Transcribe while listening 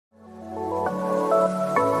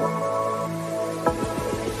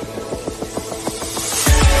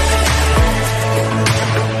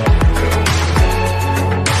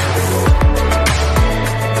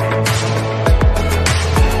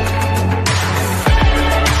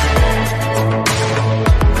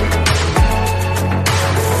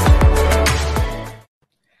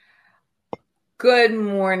Good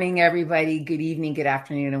morning, everybody. Good evening, good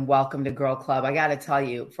afternoon, and welcome to Girl Club. I got to tell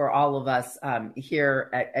you, for all of us here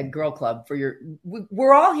at Girl Club,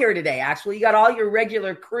 we're all here today, actually. You got all your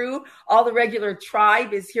regular crew, all the regular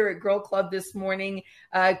tribe is here at Girl Club this morning.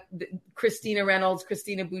 Christina Reynolds,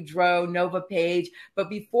 Christina Boudreau, Nova Page. But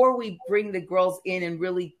before we bring the girls in and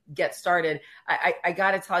really get started, I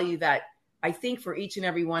got to tell you that I think for each and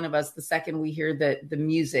every one of us, the second we hear the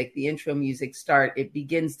music, the intro music start, it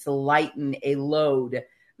begins to lighten a load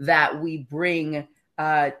that we bring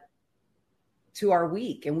to our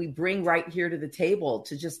week, and we bring right here to the table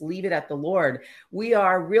to just leave it at the Lord. We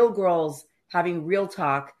are real girls having real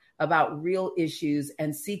talk about real issues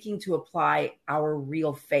and seeking to apply our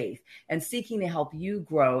real faith and seeking to help you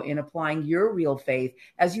grow in applying your real faith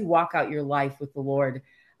as you walk out your life with the Lord.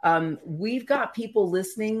 We've got people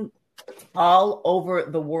listening all over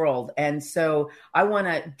the world. And so I want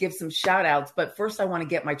to give some shout outs, but first I want to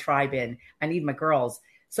get my tribe in. I need my girls.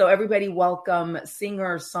 So everybody welcome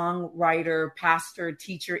singer, songwriter, pastor,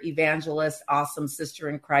 teacher, evangelist, awesome sister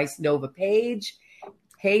in Christ, Nova Page.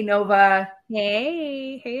 Hey, Nova.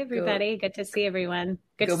 Hey everybody. Good to see everyone.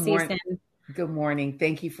 Good to see you. Good morning.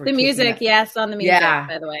 Thank you for the music. Yes, on the music,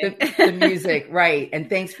 by the way. the music, right. And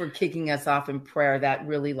thanks for kicking us off in prayer. That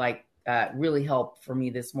really really helped for me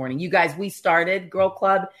this morning. You guys, we started Girl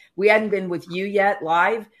Club. We hadn't been with you yet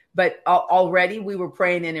live, but already we were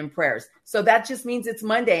praying in prayers. So that just means it's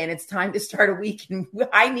Monday and it's time to start a week and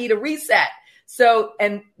I need a reset. So,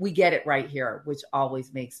 and we get it right here, which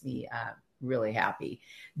always makes me really happy.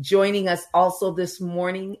 Joining us also this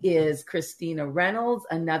morning is Christina Reynolds,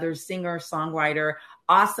 another singer, songwriter,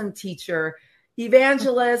 awesome teacher,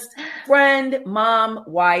 evangelist, friend, mom,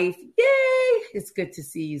 wife. Yay! It's good to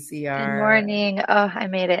see you, CR. Good morning. Oh, I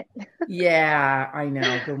made it. Yeah, I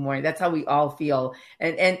know. Good morning. That's how we all feel.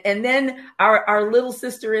 And then our little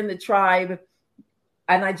sister in the tribe.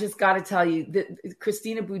 And I just got to tell you that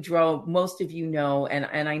Christina Boudreau, most of you know,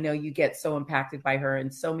 and I know you get so impacted by her in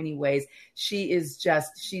so many ways. She's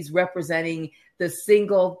representing the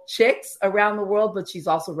single chicks around the world, but she's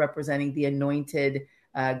also representing the anointed,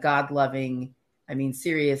 God-loving,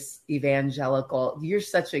 serious evangelical. You're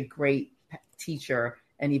such a great teacher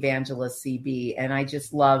and evangelist, CB. And I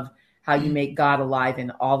just love how you make God alive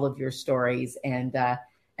in all of your stories. And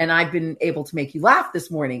I've been able to make you laugh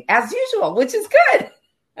this morning as usual, which is good.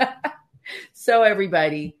 So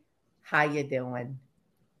everybody, how you doing?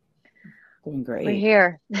 Doing great. We're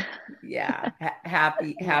here. Yeah.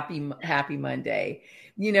 Happy Monday.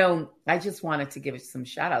 You know, I just wanted to give some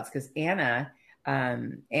shout outs because Anna,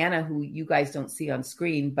 who you guys don't see on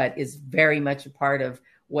screen, but is very much a part of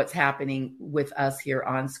what's happening with us here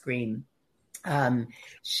on screen.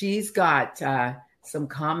 She's got some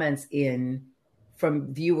comments in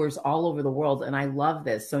from viewers all over the world, and I love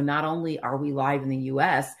this. So not only are we live in the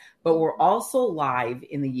US, but we're also live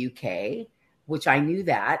in the UK, which I knew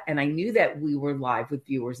that, and I knew that we were live with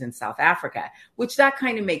viewers in South Africa, which that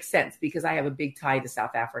kind of makes sense because I have a big tie to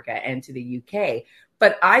South Africa and to the UK.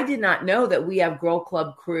 But I did not know that we have Girl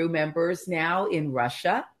Club crew members now in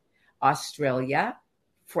Russia, Australia,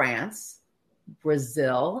 France,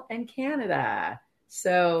 Brazil, and Canada.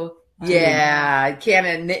 So, yeah,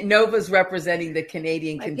 Canada. Nova's representing the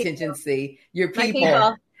Canadian contingency. Your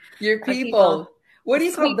people. Your people. What do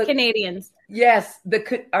you call the Canadians? Yes.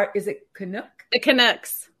 Is it Canuck? The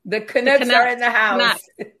Canucks. The Canucks are in the house.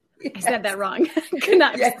 Yes. I said that wrong.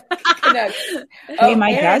 Canucks. Yes, Canucks. Hey,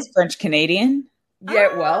 my dad's French Canadian.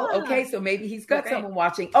 Yeah, well, okay, so maybe he's got someone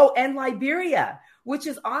watching. Oh, and Liberia, which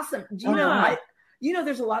is awesome. Do you know?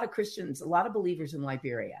 There's a lot of Christians, a lot of believers in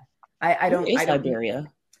Liberia. Liberia?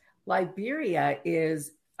 Liberia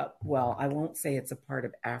is I won't say it's a part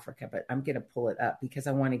of Africa, but I'm going to pull it up because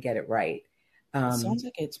I want to get it right. Sounds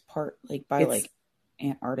like it's part by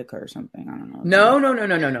Antarctica or something. I don't know.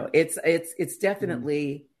 No. It's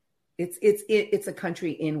definitely. It's a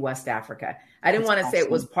country in West Africa. I didn't want to say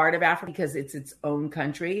it was part of Africa because it's its own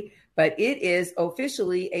country, but it is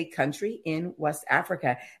officially a country in West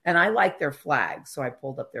Africa. And I like their flag. So I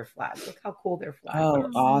pulled up their flag. Look how cool their flag is.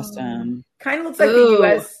 Oh, awesome. Kind of looks like the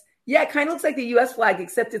U.S. Yeah, it kind of looks like the U.S. flag,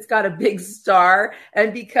 except it's got a big star.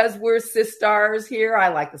 And because we're sis stars here, I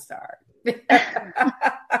like the star.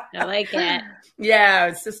 I like it.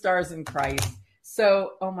 Yeah, sis stars in Christ.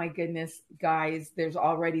 So, oh my goodness, guys, there's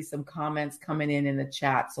already some comments coming in the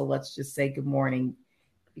chat. So let's just say good morning.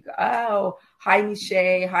 Oh, hi,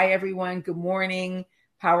 Michelle. Hi, everyone. Good morning.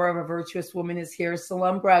 Power of a Virtuous Woman is here.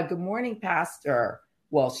 Salumbra, good morning, Pastor.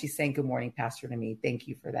 Well, she's saying good morning, Pastor, to me. Thank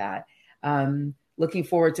you for that. Looking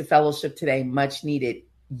forward to fellowship today. Much needed.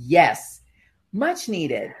 Yes, much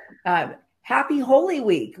needed. Happy Holy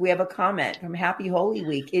Week. We have a comment from Happy Holy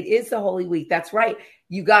Week. It is the Holy Week. That's right.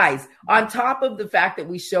 You guys, on top of the fact that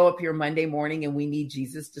we show up here Monday morning and we need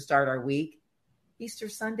Jesus to start our week, Easter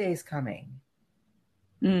Sunday is coming.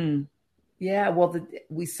 Yeah, well,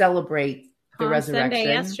 we celebrate the Palm resurrection.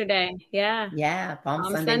 Sunday yesterday. Yeah.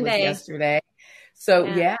 Palm Sunday was yesterday.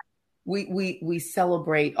 So we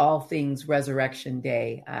celebrate all things Resurrection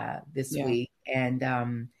Day this week.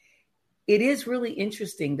 And it is really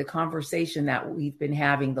interesting, the conversation that we've been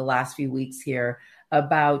having the last few weeks here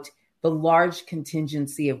about the large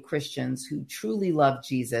contingency of Christians who truly love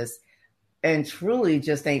Jesus and truly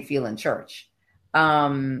just ain't feeling church.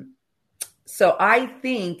 So I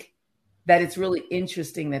think that it's really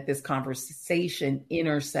interesting that this conversation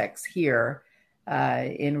intersects here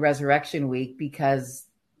in Resurrection Week, because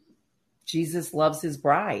Jesus loves his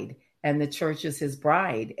bride and the church is his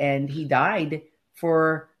bride, and he died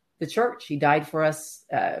for the church. He died for us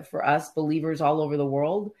believers all over the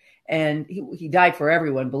world. And he died for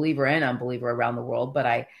everyone, believer and unbeliever around the world.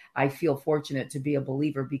 But I feel fortunate to be a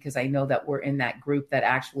believer, because I know that we're in that group that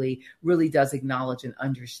actually really does acknowledge and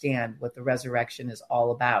understand what the resurrection is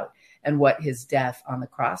all about and what his death on the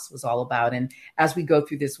cross was all about. And as we go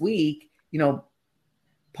through this week,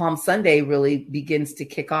 Palm Sunday really begins to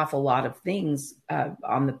kick off a lot of things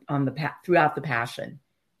throughout the Passion,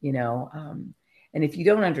 And if you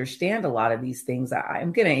don't understand a lot of these things,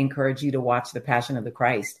 I'm going to encourage you to watch The Passion of the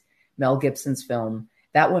Christ, Mel Gibson's film.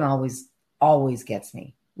 That one always gets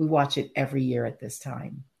me. We watch it every year at this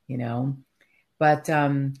time, But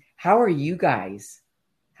how are you guys?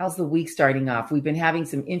 How's the week starting off? We've been having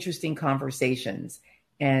some interesting conversations,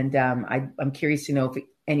 and I'm curious to know if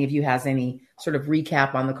any of you has any sort of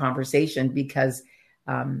recap on the conversation, because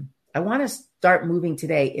I want to start moving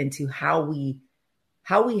today into how we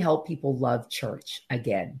help people love church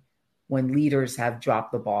again when leaders have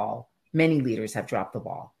dropped the ball. Many leaders have dropped the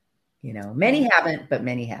ball. Many haven't, but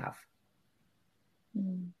many have.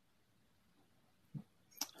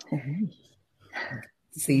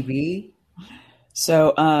 CB?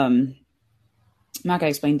 So I'm not going to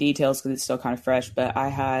explain details because it's still kind of fresh, but I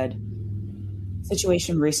had a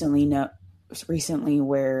situation recently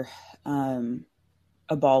where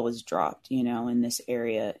a ball was dropped, in this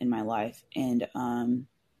area in my life. And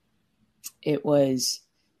it was,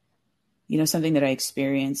 something that I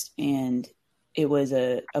experienced, and it was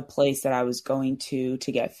a place that I was going to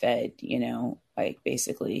get fed,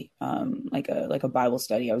 basically like a Bible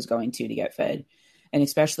study I was going to get fed. And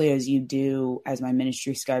especially as my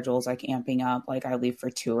ministry schedules, like amping up, like I leave for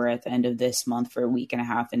tour at the end of this month for a week and a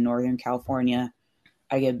half in Northern California.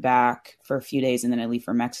 I get back for a few days and then I leave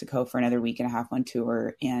for Mexico for another week and a half on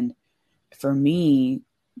tour. And for me,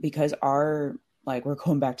 because we're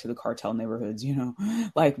going back to the cartel neighborhoods,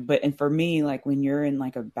 and for me, like when you're in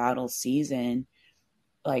like a battle season,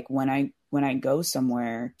 like when I go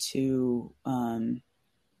somewhere to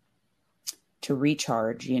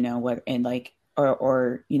recharge, especially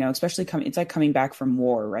it's like coming back from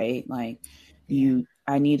war, right? Like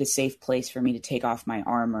I need a safe place for me to take off my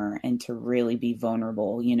armor and to really be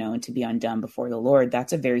vulnerable, and to be undone before the Lord.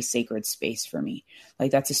 That's a very sacred space for me.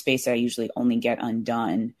 Like that's a space that I usually only get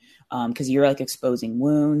undone. Cause you're like exposing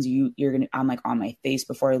wounds. I'm like on my face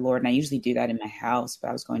before the Lord. And I usually do that in my house, but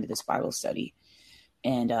I was going to this Bible study.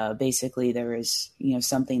 And basically there was,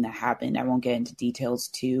 something that happened. I won't get into details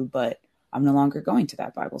too, but I'm no longer going to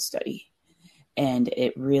that Bible study. And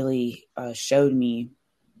it really showed me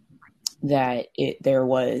that there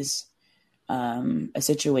was a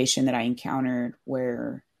situation that I encountered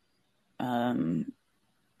where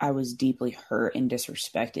I was deeply hurt and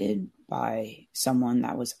disrespected by someone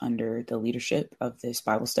that was under the leadership of this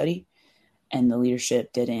Bible study. And the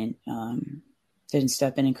leadership didn't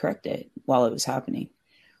step in and correct it while it was happening.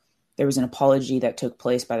 There was an apology that took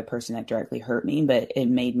place by the person that directly hurt me, but it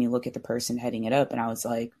made me look at the person heading it up. And I was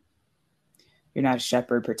like, you're not a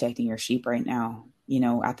shepherd protecting your sheep right now,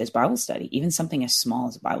 at this Bible study, even something as small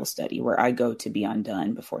as a Bible study where I go to be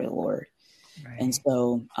undone before the Lord. Right.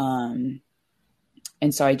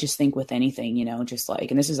 And so I just think with anything, just like,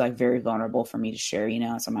 and this is like very vulnerable for me to share,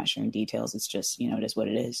 so I'm not sharing details. It's just, it is what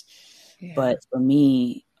it is. Yeah. But for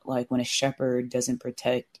me, like when a shepherd doesn't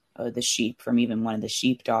protect the sheep from even one of the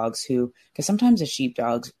sheepdogs because sometimes the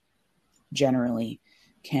sheepdogs generally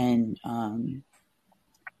can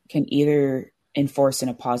either enforce in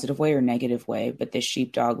a positive way or negative way. But this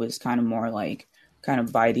sheepdog was kind of more like kind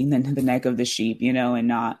of biting the neck of the sheep, and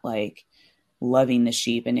not like loving the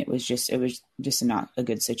sheep. And it was just not a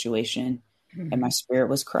good situation. Mm-hmm. And my spirit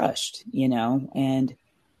was crushed, and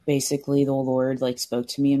basically the Lord like spoke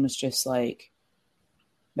to me and was just like,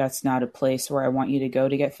 that's not a place where I want you to go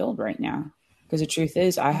to get filled right now. Because the truth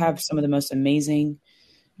is, I have some of the most amazing,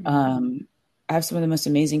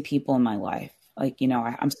 people in my life. Like,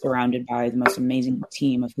 I'm surrounded by the most amazing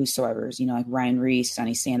team of Whosoevers, like Ryan Reese,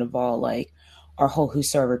 Sonny Sandoval, like our whole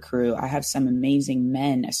Whosoever crew. I have some amazing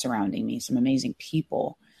men surrounding me, some amazing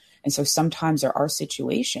people. And so sometimes there are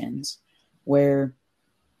situations where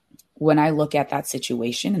when I look at that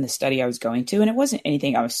situation and the study I was going to, and it wasn't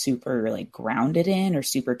anything I was super like grounded in or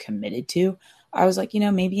super committed to, I was like,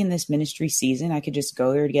 maybe in this ministry season, I could just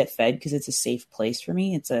go there to get fed because it's a safe place for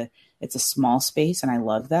me. It's a small space and I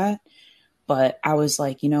love that. But I was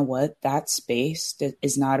like, you know what? That space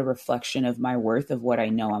is not a reflection of my worth, of what I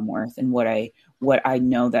know I'm worth and what I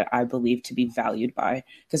know that I believe to be valued by.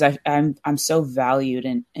 Because I'm so valued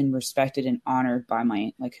and respected and honored by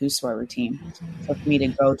my like Whosoever team. So for me to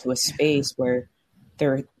go to a space where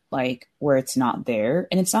they're like, where it's not there,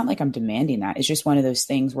 and it's not like I'm demanding that. It's just one of those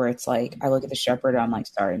things where it's like, I look at the shepherd, and I'm like,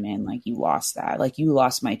 sorry, man, like you lost that. Like you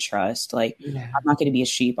lost my trust. Like I'm not going to be a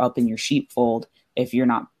sheep up in your sheepfold if you're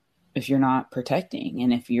not protecting,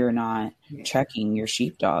 and if you're not checking your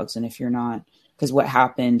sheepdogs, and if you're not, because what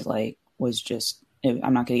happened like was just,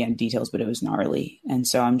 I'm not going to get into details, but it was gnarly. And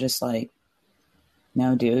so I'm just like,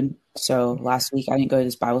 no, dude. So last week I didn't go to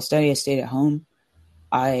this Bible study. I stayed at home.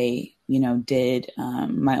 I, did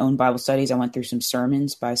my own Bible studies. I went through some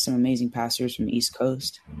sermons by some amazing pastors from the East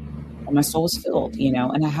Coast. And my soul was filled,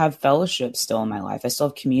 and I have fellowship still in my life. I still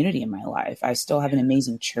have community in my life. I still have an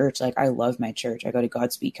amazing church. Like I love my church. I go to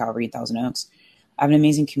Godspeed Calvary in Thousand Oaks. I have an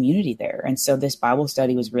amazing community there. And so this Bible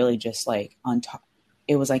study was really just like on top.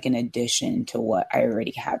 It was like an addition to what I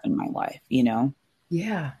already have in my life,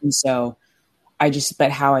 Yeah. And so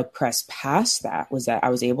but how I pressed past that was that I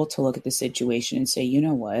was able to look at the situation and say, you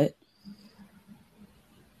know what?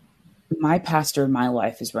 My pastor in my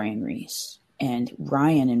life is Ryan Reese, and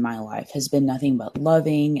Ryan in my life has been nothing but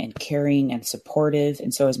loving and caring and supportive.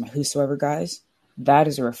 And so is my Whosoever guys. That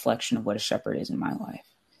is a reflection of what a shepherd is in my life.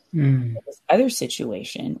 This other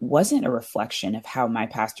situation wasn't a reflection of how my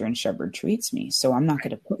pastor and shepherd treats me. So I'm not going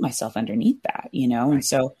to put myself underneath that, And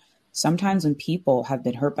so sometimes when people have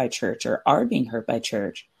been hurt by church or are being hurt by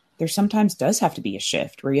church, there sometimes does have to be a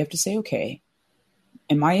shift where you have to say, okay,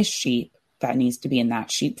 am I a sheep that needs to be in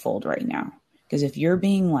that sheepfold right now? Because if you're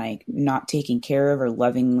being like not taken care of or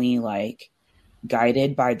lovingly like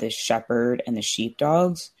guided by the shepherd and the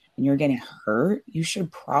sheepdogs and you're getting hurt, you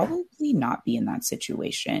should probably not be in that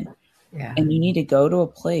situation. Yeah. And you need to go to a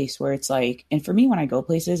place where it's like, and for me, when I go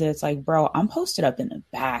places, it's like, bro, I'm posted up in the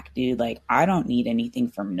back, dude. Like, I don't need anything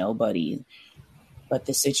from nobody. But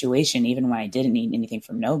the situation, even when I didn't need anything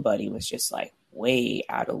from nobody, was just like way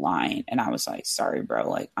out of line. And I was like, sorry, bro,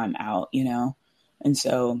 like I'm out, And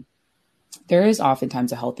so there is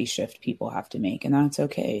oftentimes a healthy shift people have to make, and that's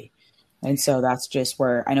okay. And so that's just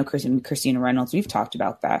where I know Christina Reynolds, we've talked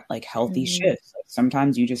about that, like healthy shifts. Like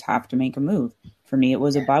sometimes you just have to make a move. For me, it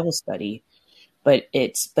was a Bible study, but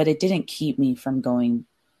it didn't keep me from going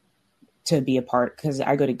to be a part, because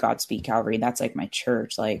I go to Godspeed Calvary. That's like my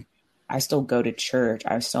church. Like I still go to church.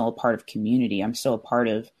 I'm still a part of community. I'm still a part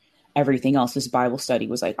of everything else. This Bible study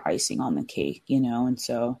was like icing on the cake, And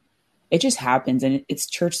so it just happens, and it's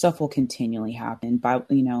church stuff will continually happen. But,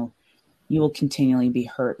 you will continually be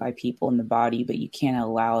hurt by people in the body, but you can't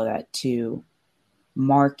allow that to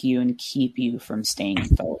mark you and keep you from staying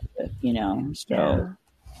in fellowship, So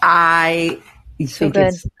I think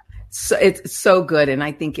good. it's so good. And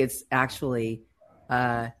I think it's actually,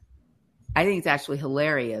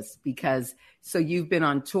 hilarious because so you've been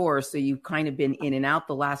on tour. So you've kind of been in and out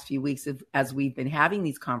the last few weeks as we've been having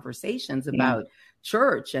these conversations about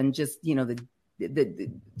church and just,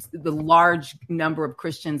 the large number of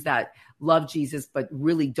Christians that love Jesus, but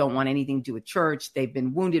really don't want anything to do with church. They've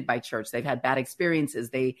been wounded by church. They've had bad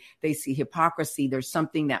experiences. They see hypocrisy. There's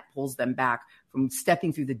something that pulls them back from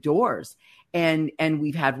stepping through the doors. And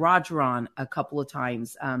we've had Roger on a couple of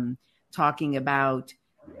times talking about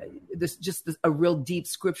a real deep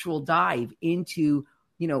scriptural dive into,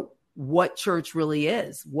 what church really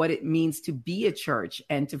is, what it means to be a church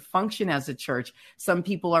and to function as a church. Some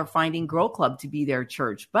people are finding Grow Club to be their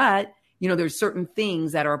church, but there's certain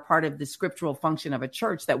things that are a part of the scriptural function of a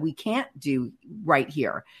church that we can't do right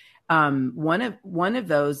here. One of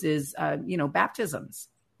those is, baptisms.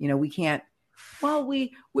 We can't. Well,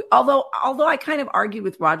 we although I kind of argued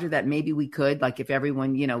with Roger that maybe we could, like if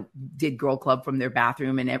everyone, did Grow Club from their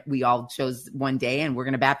bathroom and we all chose one day and we're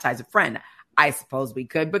going to baptize a friend. I suppose we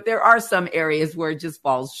could, but there are some areas where it just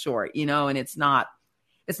falls short, and it's not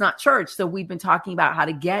church. So we've been talking about how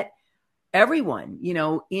to get everyone,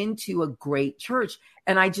 into a great church.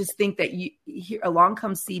 And I just think that here along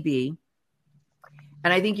comes CB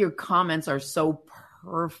And I think your comments are so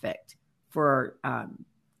perfect for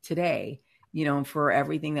today, you know, for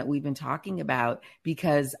everything that we've been talking about,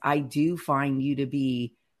 because I do find you to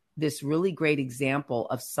be this really great example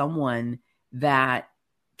of someone that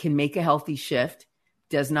can make a healthy shift,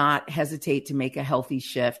 does not hesitate to make a healthy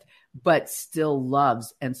shift, but still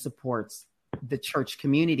loves and supports the church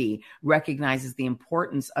community, recognizes the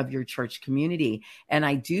importance of your church community. And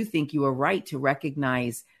I do think you are right to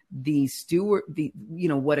recognize the steward,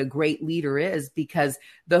 what a great leader is, because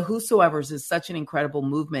the Whosoevers is such an incredible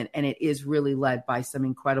movement, and it is really led by some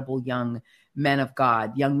incredible young men of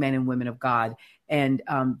God, young men and women of God. And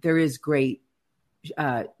there is great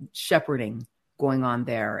shepherding going on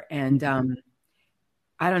there. And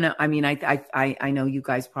I don't know. I mean, I know you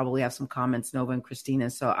guys probably have some comments, Nova and Christina,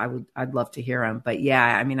 so I'd love to hear them. But yeah,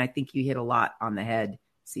 I mean, I think you hit a lot on the head,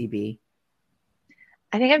 CB.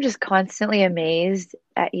 I think I'm just constantly amazed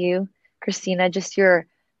at you, Christina, just your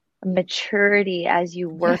maturity as you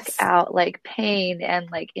work out like pain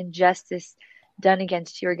and like injustice done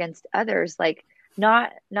against you or against others. Like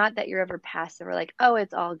not that you're ever passive or like, oh,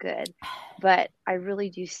 it's all good. But I really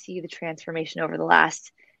do see the transformation over the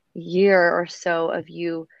last year or so of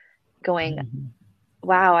you going,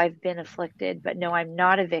 wow, I've been afflicted, but no, I'm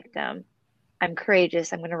not a victim. I'm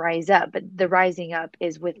courageous. I'm going to rise up. But the rising up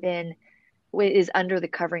is under the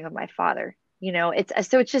covering of my Father. You know, I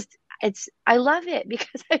love it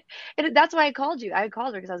because that's why I called you. I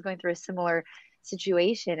called her because I was going through a similar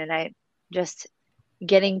situation, and I just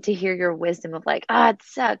getting to hear your wisdom of like, it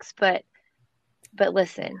sucks, but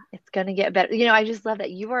listen, it's going to get better. You know, I just love that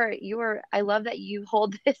I love that you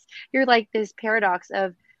hold this, you're like this paradox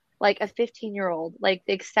of like a 15-year-old, like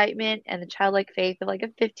the excitement and the childlike faith of like a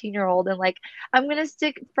 15-year-old. And like, I'm going to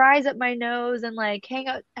stick fries up my nose and like hang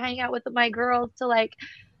out with my girls till like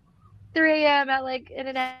 3 a.m. at like in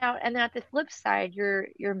and out. And then at the flip side, you're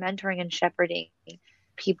mentoring and shepherding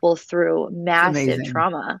people through massive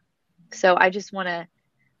trauma. So I'm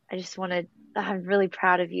really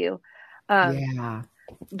proud of you. I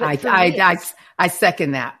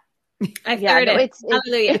second that. It's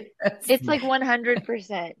like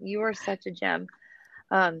 100%. You are such a gem.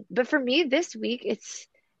 But for me this week, it's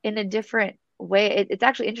in a different way. It's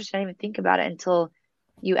actually interesting. I didn't even think about it until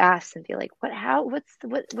you asked, Cynthia, like,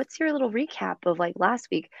 what's your little recap of like last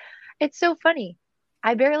week? It's so funny.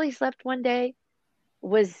 I barely slept one day.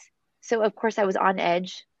 So of course I was on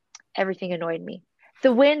edge. Everything annoyed me.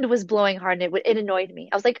 The wind was blowing hard and it annoyed me.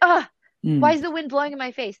 I was like, why is the wind blowing in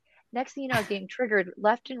my face? Next thing you know, I was getting triggered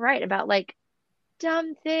left and right about like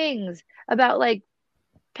dumb things, about like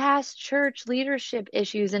past church leadership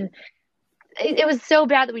issues. And it was so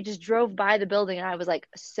bad that we just drove by the building and I was like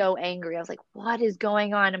so angry. I was like, what is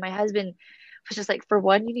going on? And my husband was just like, for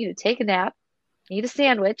one, you need to take a nap, you need a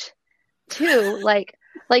sandwich. Two, like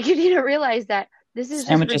you need to realize that this is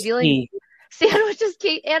just revealing sandwiches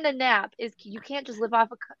key and a nap is key. You can't just live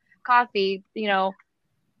off of coffee, you know,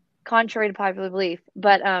 contrary to popular belief.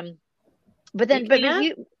 But you,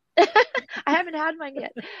 I haven't had mine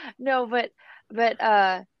yet. No, but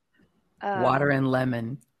water and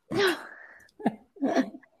lemon.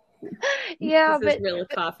 Yeah, this is real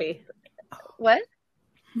coffee. What?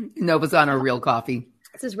 Nova's on her real coffee.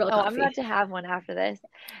 This is real coffee. I'm about to have one after this.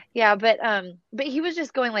 Yeah, but he was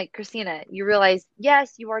just going like, Christina, you realize,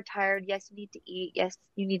 yes, you are tired. Yes, you need to eat. Yes,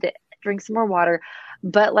 you need to drink some more water.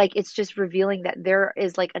 But like, it's just revealing that there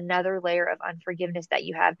is like another layer of unforgiveness that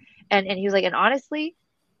you have. And he was like, and honestly,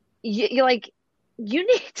 you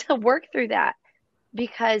need to work through that,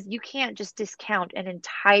 because you can't just discount an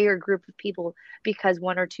entire group of people because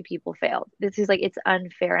one or two people failed. This is like, it's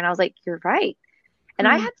unfair. And I was like, you're right. And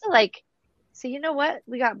I had to like, so you know what?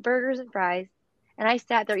 We got burgers and fries. And I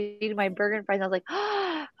sat there eating my burger and fries. And I was like,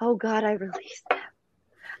 oh God, I released them.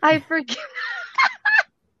 I forgive.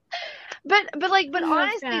 But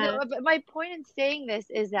honestly, though, my point in saying this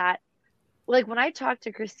is that, like, when I talked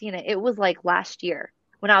to Christina, it was like last year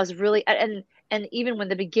when I was really, and even when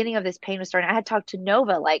the beginning of this pain was starting, I had talked to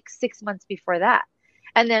Nova like 6 months before that.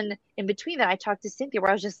 And then in between that, I talked to Cynthia, where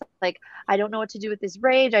I was just like, I don't know what to do with this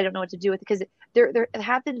rage. I don't know what to do with it. Because there it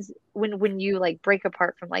happens when you like break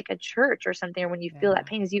apart from like a church or something, or when you feel that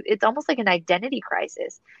pain, it's almost like an identity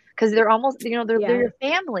crisis, because they're almost, they're your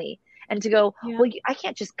family. And to go, well, I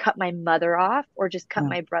can't just cut my mother off or just cut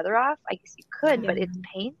my brother off. I guess you could, but it's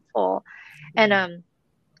painful. And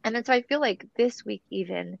then so I feel like this week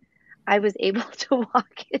even I was able to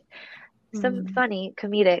walk in some funny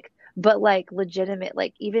comedic, but like legitimate,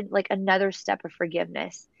 like even like another step of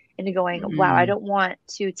forgiveness into going, wow, I don't want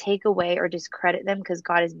to take away or discredit them because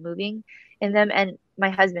God is moving in them. And my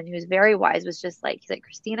husband, who's very wise, was just like, he's like,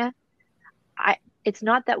 Christina, it's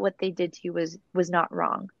not that what they did to you was not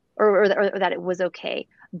wrong, or that it was okay,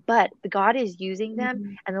 but God is using them.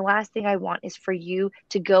 Mm-hmm. And the last thing I want is for you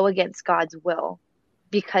to go against God's will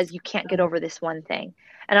because you can't get over this one thing.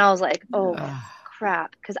 And I was like, oh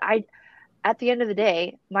crap. Because at the end of the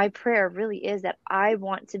day, my prayer really is that I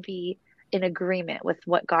want to be in agreement with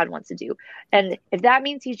what God wants to do. And if that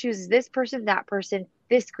means he chooses this person, that person,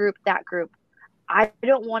 this group, that group, I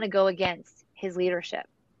don't want to go against his leadership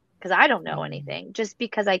because I don't know anything, just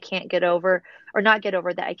because I can't get over, or not get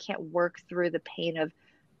over, that I can't work through the pain of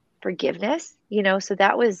forgiveness, so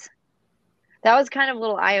that was kind of a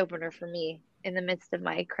little eye opener for me in the midst of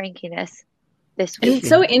my crankiness this week. It's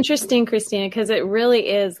so interesting, Christina, because it really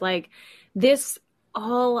is like this,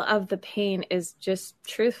 all of the pain is just,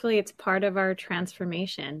 truthfully, it's part of our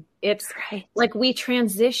transformation. It's right. Like we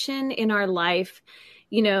transition in our life,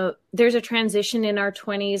 there's a transition in our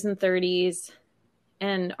 20s and 30s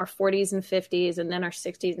and our 40s and 50s, and then our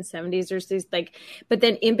 60s and 70s. There's these but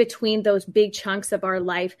then in between those big chunks of our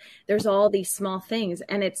life, there's all these small things.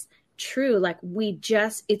 And it's true. Like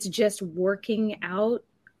it's just working out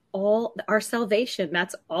all our salvation.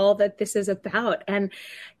 That's all that this is about. And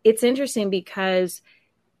it's interesting because,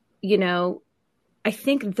 I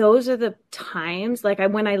think those are the times,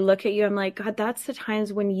 when I look at you, I'm like, God, that's the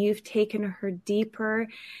times when you've taken her deeper,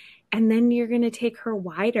 and then you're going to take her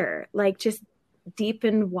wider, just deep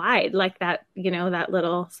and wide, like that, that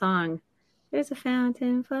little song, there's a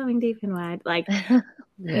fountain flowing deep and wide.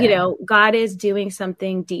 God is doing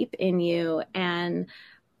something deep in you. And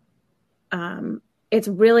it's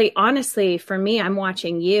really, honestly, for me, I'm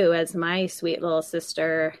watching you as my sweet little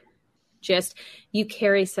sister. Just, you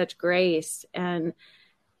carry such grace and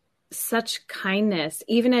such kindness,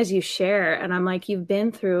 even as you share. And I'm like, you've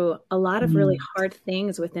been through a lot of really hard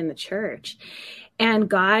things within the church. And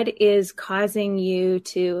God is causing you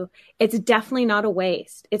to, it's definitely not a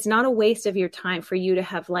waste. It's not a waste of your time for you to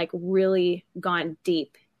have really gone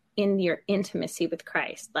deep in your intimacy with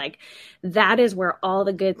Christ. That is where all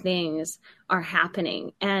the good things are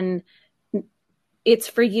happening. And it's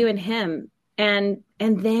for you and him. And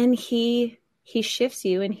then he shifts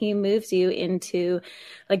you and he moves you into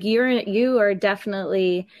you are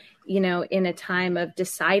definitely, in a time of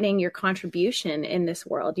deciding your contribution in this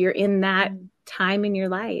world. You're in that time in your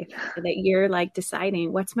life that you're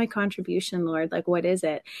deciding, what's my contribution, Lord? What is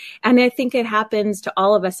it? And I think it happens to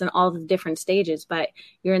all of us in all the different stages, but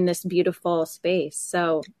you're in this beautiful space.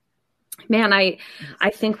 So man, I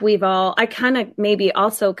think I kind of maybe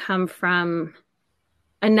also come from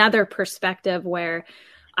another perspective where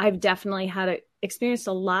I've definitely experienced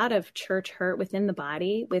a lot of church hurt within the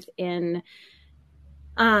body, within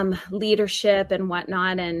leadership and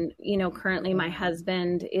whatnot. And, currently my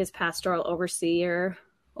husband is pastoral overseer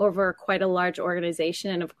over quite a large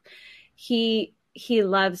organization. And he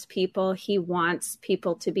loves people. He wants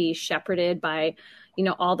people to be shepherded by,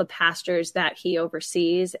 all the pastors that he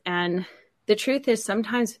oversees. And the truth is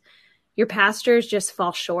sometimes your pastors just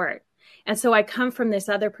fall short. And so I come from this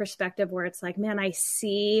other perspective where it's man, I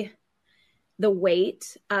see the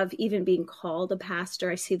weight of even being called a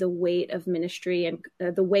pastor. I see the weight of ministry and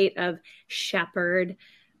the weight of shepherd.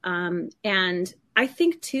 And I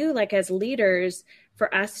think too, as leaders,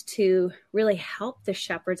 for us to really help the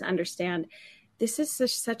shepherds understand this is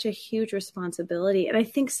such a huge responsibility. And I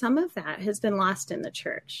think some of that has been lost in the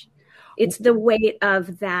church. It's the weight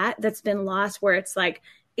of that's been lost, where it's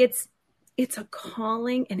it's a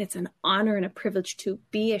calling and it's an honor and a privilege to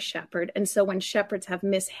be a shepherd. And so when shepherds have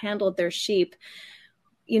mishandled their sheep,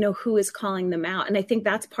 who is calling them out? And I think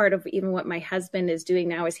that's part of even what my husband is doing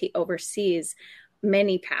now is he oversees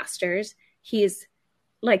many pastors. He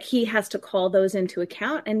has to call those into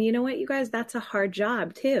account. And you know what, you guys, that's a hard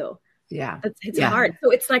job too. Yeah. It's hard. So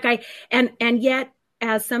it's and yet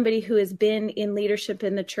as somebody who has been in leadership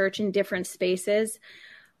in the church in different spaces,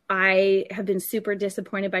 I have been super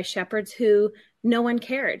disappointed by shepherds who no one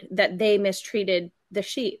cared that they mistreated the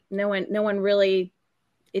sheep. No one really,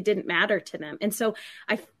 it didn't matter to them. And so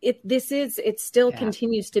it still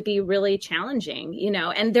continues to be really challenging,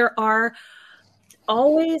 and there's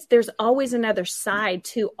always another side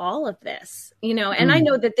to all of this, and I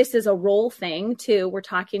know that this is a role thing too. We're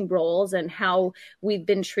talking roles and how we've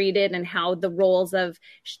been treated and how the roles of,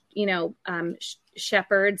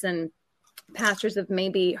 shepherds and pastors have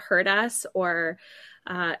maybe hurt us or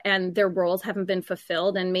and their roles haven't been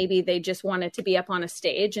fulfilled, and maybe they just wanted to be up on a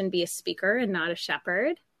stage and be a speaker and not a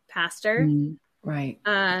shepherd pastor. Right.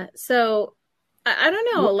 So I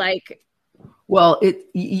don't know, well,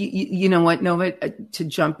 you know what, Nova, to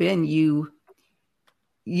jump in,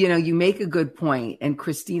 you make a good point. And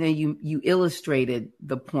Christina, you illustrated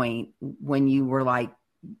the point when you were like,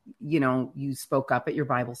 you spoke up at your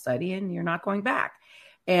Bible study and you're not going back.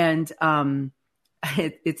 And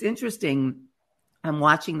it's interesting. I'm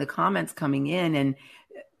watching the comments coming in, and,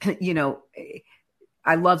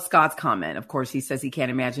 I love Scott's comment. Of course, he says he can't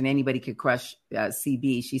imagine anybody could crush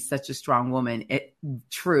CB. She's such a strong woman.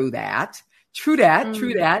 True that.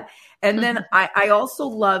 And then I also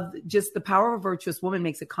love just the power of a virtuous woman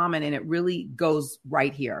makes a comment, and it really goes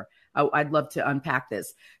right here. I'd love to unpack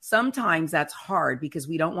this. Sometimes that's hard because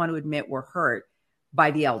we don't want to admit we're hurt by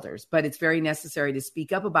the elders, but it's very necessary to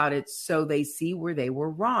speak up about it so they see where they were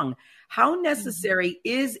wrong. How necessary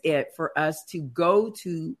is it for us to go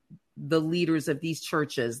to the leaders of these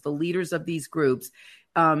churches, the leaders of these groups,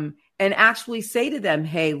 and actually say to them,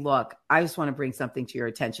 hey, look, I just want to bring something to your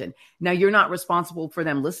attention. Now, you're not responsible for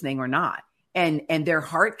them listening or not. And their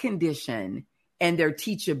heart condition and their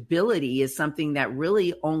teachability is something that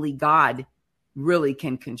really only God really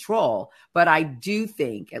can control. But I do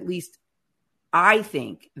think, at least I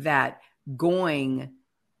think, that going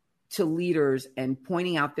to leaders and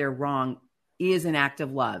pointing out their wrong is an act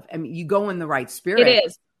of love. I mean, you go in the right spirit. It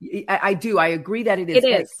is. I do. I agree that it is.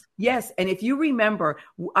 It is. Yes. And if you remember,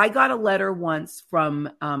 I got a letter once from,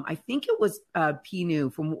 I think it was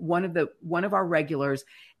Pinu, from one of our regulars.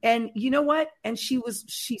 And you know what? And she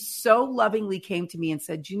so lovingly came to me and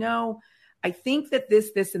said, I think that this,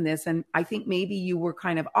 and this, and I think maybe you were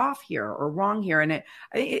kind of off here or wrong here. And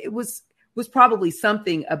it was probably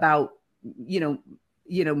something about,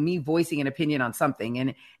 me voicing an opinion on something.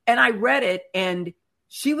 And I read it, and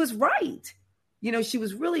she was right. She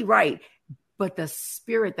was really right. But the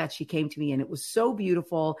spirit that she came to me in, it was so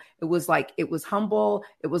beautiful. It was humble.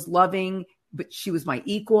 It was loving, but she was my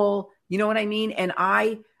equal. You know what I mean? And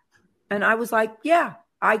I was like, yeah,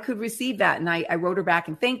 I could receive that. And I wrote her back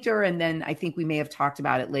and thanked her. And then I think we may have talked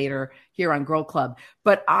about it later here on Girl Club.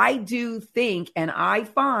 But I do think, and I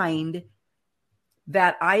find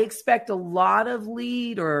that I expect a lot of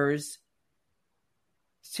leaders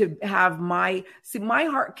to have my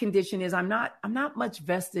heart condition is I'm not much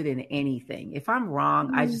vested in anything. If I'm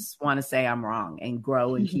wrong, I just want to say I'm wrong and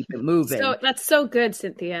grow and keep it moving. So that's so good,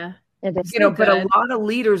 Cynthia. But a lot of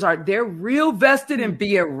leaders they're real vested in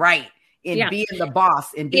being right, in being the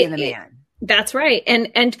boss, and being the man. That's right.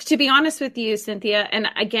 And to be honest with you, Cynthia, and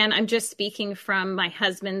again, I'm just speaking from my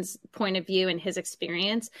husband's point of view and his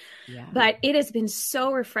experience, but it has been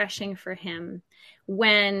so refreshing for him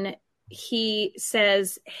when he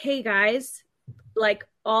says, hey guys, like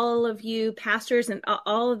all of you pastors and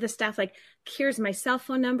all of the staff, like, here's my cell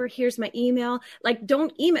phone number, here's my email, like,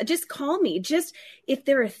 don't email, just call me. Just if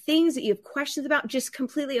there are things that you have questions about, just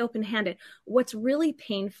completely open-handed. What's really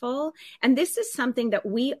painful, and this is something that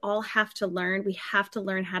we all have to learn, we have to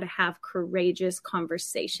learn how to have courageous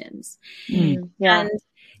conversations. And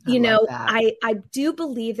I do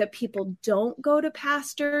believe that people don't go to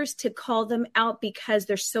pastors to call them out because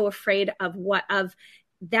they're so afraid of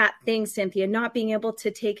that thing, Cynthia, not being able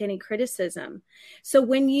to take any criticism. So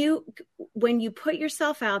when you put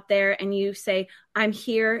yourself out there and you say, I'm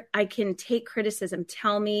here, I can take criticism,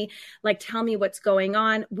 tell me what's going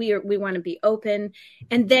on. We want to be open.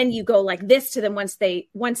 And then you go like this to them once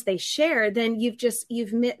they share, then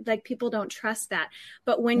you've like, people don't trust that.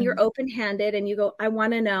 But when you're open-handed and you go, I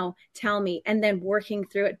want to know, tell me, and then working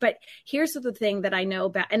through it. But here's the thing that I know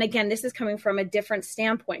about, and again, this is coming from a different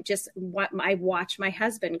standpoint, just what I watch my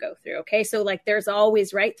husband go through. Okay. So like, there's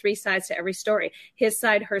always, right, 3 sides to every story, his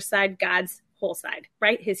side, her side, God's whole side,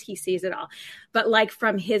 right? He sees it all. But like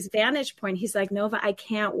from his vantage point, he's like, Nova, I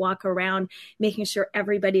can't walk around making sure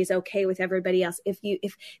everybody's okay with everybody else.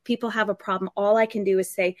 If people have a problem, all I can do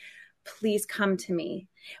is say, please come to me.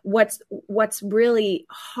 What's really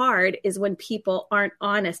hard is when people aren't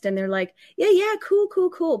honest and they're like, yeah,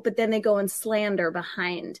 cool. But then they go and slander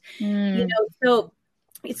behind, so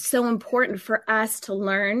it's so important for us to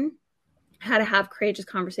learn how to have courageous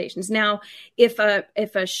conversations. Now, if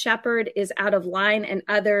a shepherd is out of line and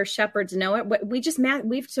other shepherds know it, we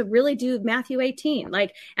have to really do Matthew 18.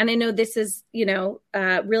 Like, and I know this is,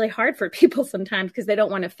 really hard for people sometimes because they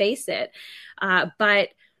don't want to face it. But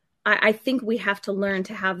I think we have to learn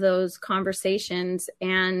to have those conversations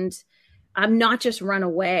and not just run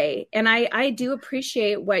away. And I do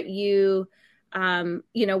appreciate what you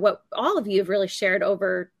what all of you have really shared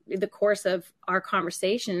over the course of our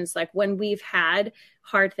conversations. Like when we've had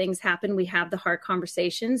hard things happen, we have the hard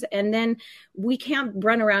conversations, and then we can't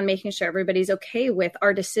run around making sure everybody's okay with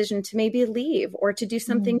our decision to maybe leave or to do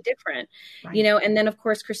something different, Right. And then of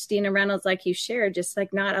course, Christina Reynolds, like you shared, just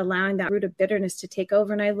like not allowing that root of bitterness to take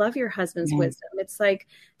over. And I love your husband's wisdom. It's like,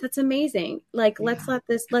 that's amazing. Like, let's let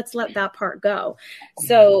that part go.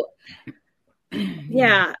 So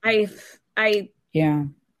it's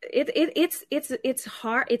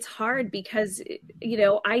hard. It's hard because,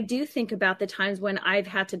 I do think about the times when I've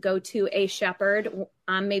had to go to a shepherd,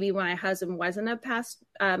 maybe when my husband wasn't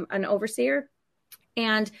an overseer,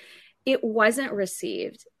 and it wasn't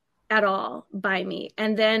received at all by me.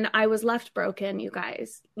 And then I was left broken, you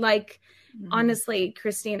guys. Like, honestly,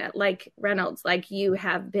 Christina, like Reynolds, like you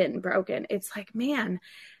have been broken. It's like, man,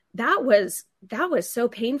 that was so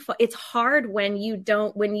painful. It's hard when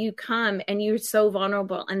you come and you're so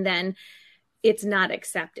vulnerable and then it's not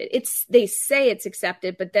accepted. They say it's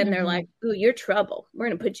accepted, but then they're like, ooh, you're trouble. We're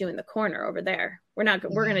going to put you in the corner over there. We're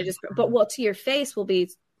going to just, but to your face will be,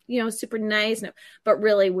 super nice. But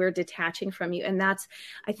really we're detaching from you. And I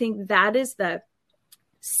think that is the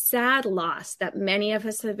sad loss that many of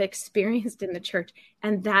us have experienced in the church.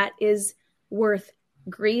 And that is worth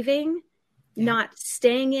grieving. Not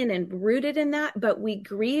staying in and rooted in that, but we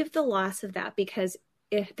grieve the loss of that because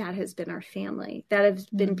that has been our family. That has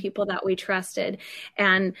been people that we trusted.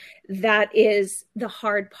 And that is the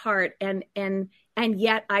hard part. And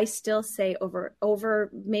yet I still say over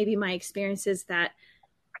maybe my experiences that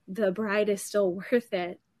the bride is still worth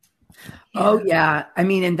it. Oh yeah. I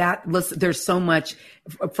mean, listen, there's so much.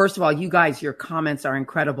 First of all, you guys, your comments are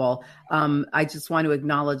incredible. I just want to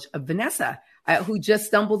acknowledge Vanessa, who just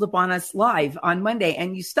stumbled upon us live on Monday,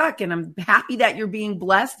 and you stuck. And I'm happy that you're being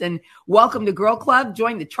blessed, and welcome to Girl Club.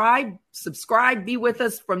 Join the tribe, subscribe, be with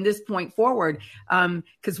us from this point forward.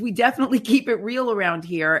 Cause we definitely keep it real around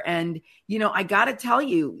here. And, I got to tell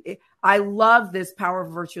you, I love this Power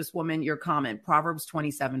of a Virtuous Woman, your comment, Proverbs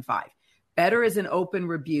 27:5. Better is an open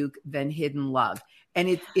rebuke than hidden love. And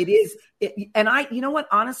it is, and you know what,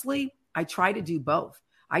 honestly, I try to do both.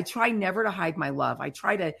 I try never to hide my love. I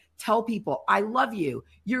try to tell people, I love you.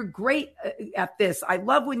 You're great at this. I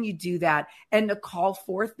love when you do that, and to call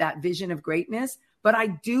forth that vision of greatness. But I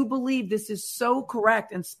do believe this is so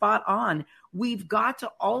correct and spot on. We've got to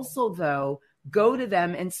also, though, go to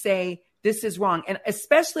them and say, this is wrong. And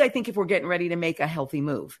especially, I think, if we're getting ready to make a healthy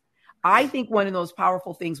move. I think one of those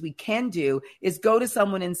powerful things we can do is go to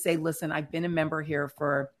someone and say, listen, I've been a member here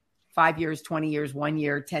for 5 years, 20 years, 1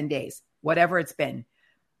 year, 10 days, whatever it's been.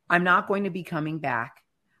 I'm not going to be coming back.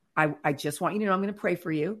 I just want you to know I'm going to pray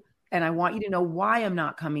for you. And I want you to know why I'm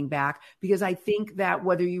not coming back, because I think that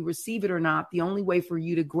whether you receive it or not, the only way for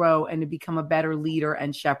you to grow and to become a better leader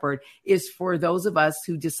and shepherd is for those of us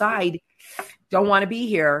who decide don't want to be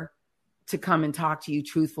here to come and talk to you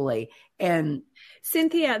truthfully. And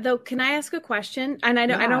Cynthia, though, can I ask a question? And I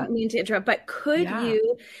know I don't mean to interrupt, but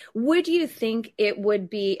would you think it would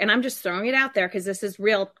be, and I'm just throwing it out there because this is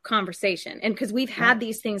real conversation, and because we've had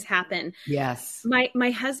these things happen. Yes.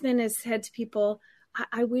 My husband has said to people,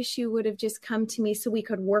 I wish you would have just come to me so we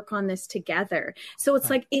could work on this together. So it's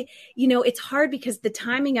like, it's hard because the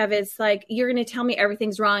timing of it's like, you're going to tell me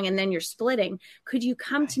everything's wrong and then you're splitting. Could you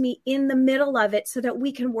come to me in the middle of it so that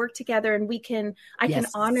we can work together and I can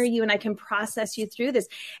honor you and I can process you through this.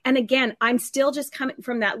 And again, I'm still just coming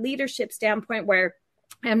from that leadership standpoint where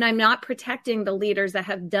and I'm not protecting the leaders that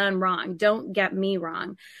have done wrong. Don't get me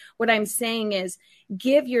wrong. What I'm saying is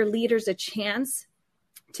give your leaders a chance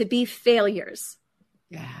to be failures.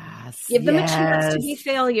 Yes. Give them a chance to be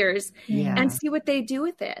failures and see what they do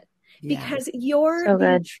with it. Because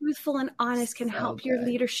being truthful and honest can help your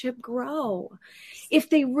leadership grow. If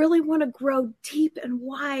they really want to grow deep and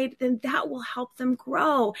wide, then that will help them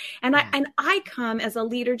grow. And I come as a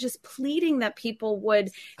leader just pleading that people would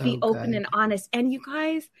be open and honest. And you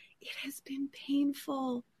guys, it has been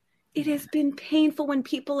painful. It has been painful when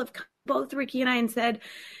people have come, both Ricky and I, and said,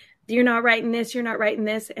 you're not writing this, you're not writing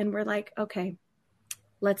this. And we're like, okay,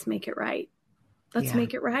 let's make it right. Let's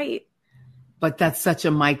make it right. But that's such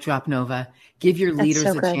a mic drop, Nova. Give your leaders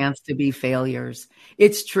a chance to be failures.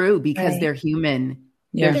 It's true because they're human.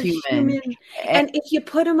 They're human. And if you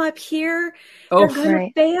put them up here, they're going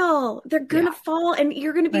to fail. They're going to fall, and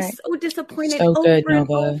you're going to be so disappointed over and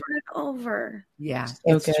over and over. Yeah,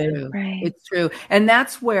 it's true. It's true. And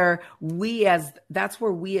that's where we as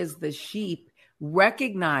the sheep,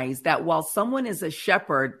 recognize that while someone is a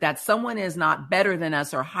shepherd, that someone is not better than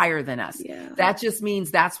us or higher than us. Yeah. That just means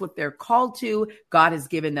that's what they're called to. God has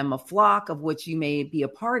given them a flock of which you may be a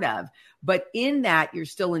part of. But in that, you're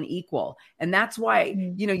still an equal. And that's why,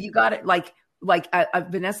 you know, you got it. Like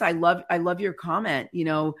Vanessa, I love your comment, you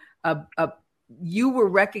know, you were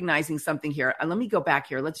recognizing something here. Let me go back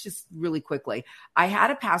here. Let's just really quickly. I had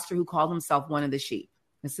a pastor who called himself one of the sheep.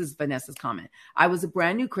 This is Vanessa's comment. I was a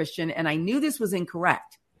brand new Christian and I knew this was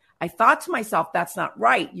incorrect. I thought to myself, that's not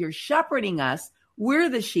right. You're shepherding us. We're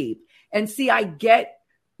the sheep. And see, I get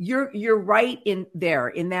you're right in there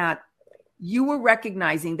in that you were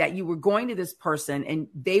recognizing that you were going to this person and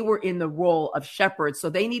they were in the role of shepherd.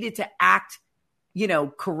 So they needed to act, you know,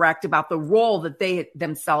 correct about the role that they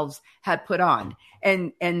themselves had put on.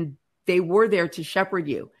 And they were there to shepherd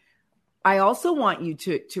you. I also want you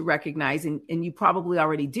to recognize, and you probably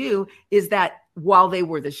already do, is that while they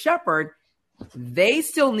were the shepherd, they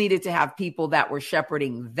still needed to have people that were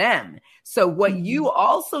shepherding them. So what you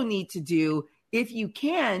also need to do, if you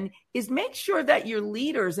can, is make sure that your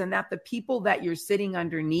leaders and that the people that you're sitting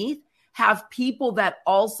underneath have people that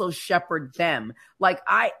also shepherd them. Like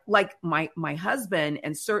my husband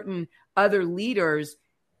and certain other leaders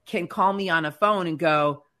can call me on a phone and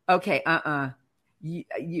go, okay,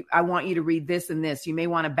 I want you to read this and this. You may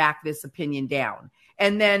want to back this opinion down.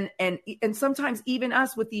 And then, and sometimes even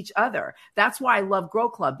us with each other. That's why I love Grow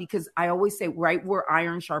Club, because I always say, right, we're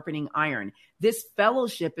iron sharpening iron. This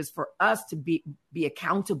fellowship is for us to be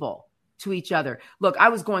accountable to each other. Look, I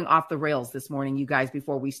was going off the rails this morning, you guys,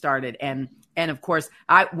 before we started. And of course,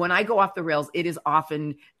 when I go off the rails, it's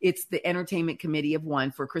the entertainment committee of one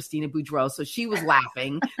for Christina Boudreau. So she was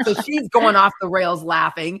laughing. So she's going off the rails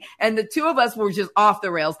laughing. And the two of us were just off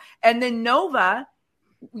the rails. And then Nova,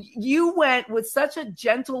 you went with such a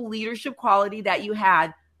gentle leadership quality that you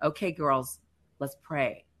had, okay, girls, let's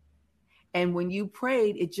pray. And when you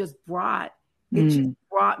prayed, it brought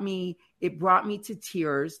me to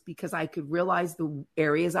tears, because I could realize the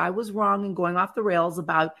areas I was wrong and going off the rails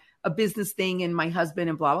about a business thing and my husband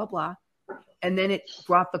and blah, blah, blah. And then it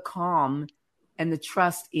brought the calm and the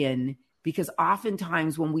trust in, because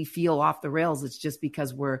oftentimes when we feel off the rails, it's just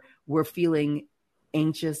because we're feeling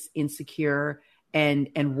anxious, insecure,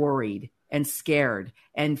 and worried and scared.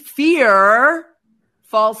 And fear,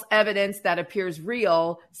 false evidence that appears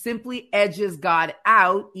real, simply edges God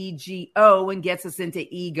out, ego, and gets us into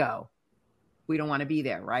ego. We don't want to be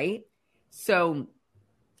there, right? So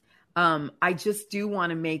I just do want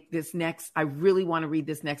to make this I really want to read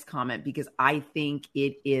this next comment, because I think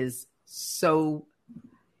it's so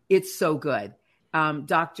good.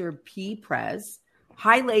 Dr. P. Prez,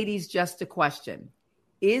 hi, ladies, just a question.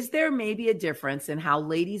 Is there maybe a difference in how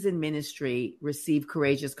ladies in ministry receive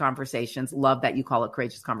courageous conversations? Love that you call it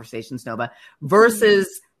courageous conversations, Nova,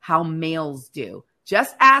 versus how males do.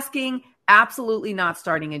 Just asking, absolutely not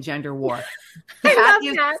starting a gender war. That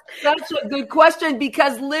is such a good question,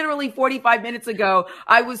 because literally 45 minutes ago,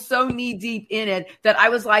 I was so knee deep in it that I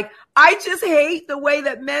was like, I just hate the way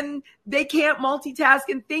that men, they can't multitask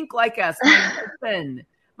and think like us.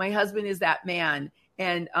 My husband is that man.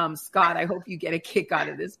 And Scott, I hope you get a kick out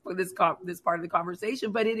of this part of the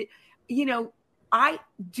conversation. But I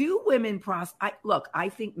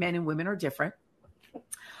think men and women are different.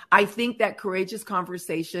 I think that courageous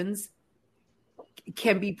conversations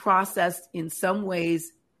can be processed in some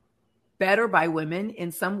ways better by women,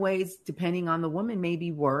 in some ways, depending on the woman,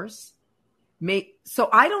 maybe worse. So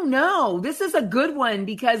I don't know. This is a good one,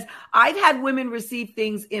 because I've had women receive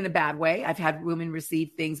things in a bad way. I've had women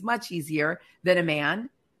receive things much easier than a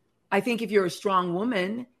man. I think if you're a strong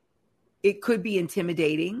woman, it could be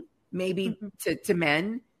intimidating, maybe to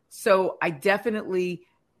men. So I definitely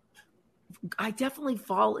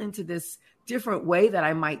fall into this different way that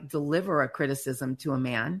I might deliver a criticism to a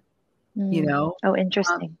man, Oh,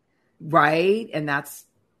 interesting. Right. And that's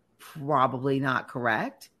probably not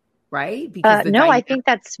correct. Right? Because no, I think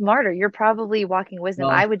that's smarter. You're probably walking wisdom.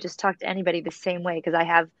 Well, I would just talk to anybody the same way, because I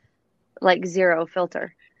have like zero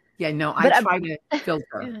filter. Yeah, no, I try to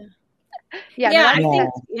filter. I think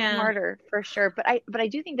that's smarter for sure. But I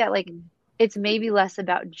do think that like it's maybe less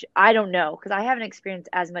about, I don't know, because I haven't experienced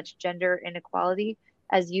as much gender inequality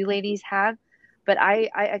as you ladies have. But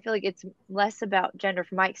I feel like it's less about gender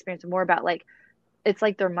from my experience, more about like, it's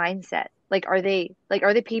like their mindset. Like, are they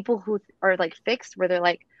people who are like fixed, where they're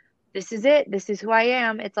like, this is it. This is who I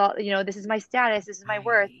am. It's all, this is my status. This is my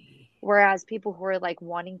worth. Whereas people who are like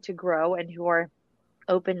wanting to grow and who are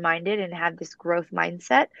open-minded and have this growth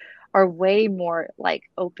mindset are way more like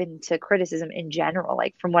open to criticism in general,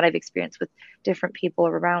 like from what I've experienced with different people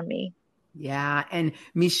around me. Yeah. And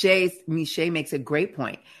Miche makes a great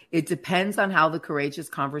point. It depends on how the courageous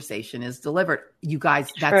conversation is delivered. You guys,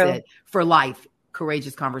 that's it for life.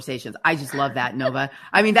 Courageous conversations. I just love that, Nova.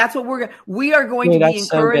 I mean, that's what we are going to be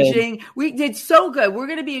encouraging. So we did so good. We're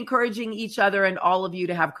going to be encouraging each other and all of you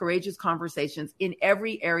to have courageous conversations in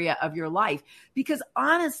every area of your life. Because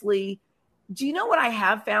honestly, do you know what I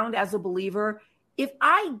have found as a believer? If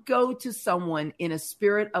I go to someone in a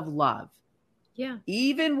spirit of love, yeah,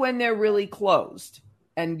 even when they're really closed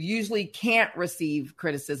and usually can't receive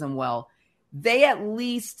criticism well, they're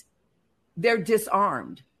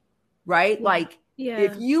disarmed, right? Yeah. Like,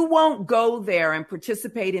 if you won't go there and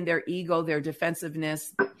participate in their ego, their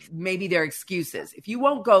defensiveness, maybe their excuses, if you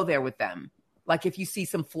won't go there with them, like if you see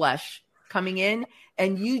some flesh coming in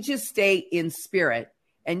and you just stay in spirit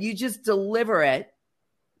and you just deliver it,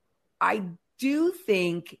 I do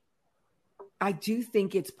think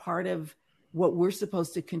it's part of what we're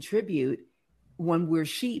supposed to contribute when we're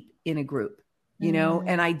sheep in a group, you know?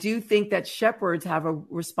 And I do think that shepherds have a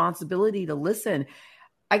responsibility to listen.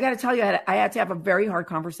 I got to tell you, I had to have a very hard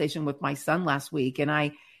conversation with my son last week. And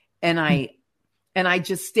I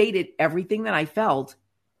just stated everything that I felt.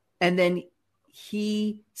 And then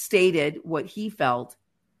he stated what he felt.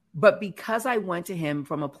 But because I went to him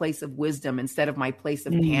from a place of wisdom instead of my place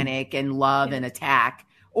of panic and love and attack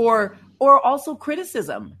or also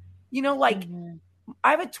criticism, you know, like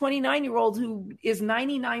I have a 29-year-old who is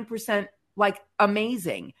 99% like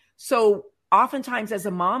amazing. So oftentimes as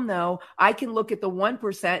a mom, though, I can look at the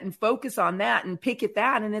 1% and focus on that and pick at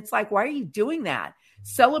that. And it's like, why are you doing that?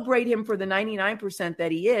 Celebrate him for the 99%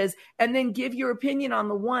 that he is, and then give your opinion on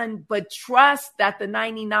the 1, but trust that the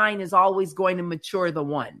 99 is always going to mature the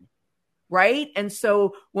 1. Right. And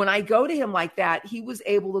so when I go to him like that, he was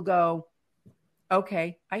able to go,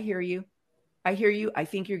 okay, I hear you. I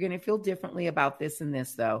think you're going to feel differently about this and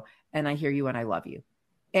this, though. And I hear you and I love you.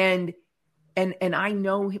 And I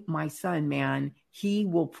know my son, man, he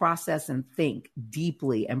will process and think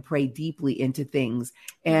deeply and pray deeply into things.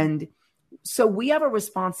 And so we have a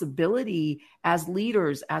responsibility as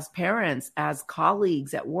leaders, as parents, as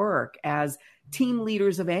colleagues at work, as team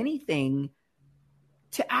leaders of anything,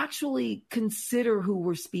 to actually consider who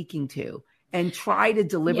we're speaking to and try to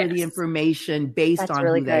deliver the information based on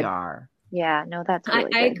who they are. Yeah, no, that's really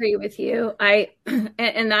I agree with you.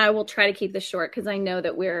 And I will try to keep this short because I know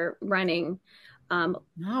that we're running.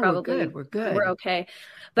 Probably we're good. We're okay.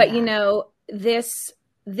 But you know, this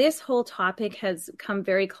whole topic has come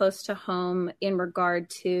very close to home in regard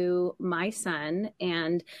to my son,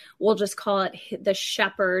 and we'll just call it the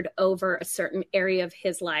shepherd over a certain area of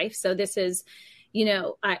his life. So this is, you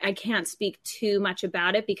know, I can't speak too much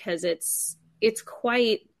about it because it's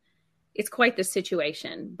quite the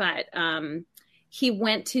situation, but he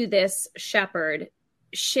went to this shepherd,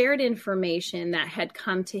 shared information that had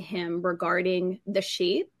come to him regarding the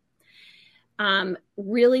sheep,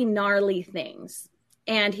 really gnarly things.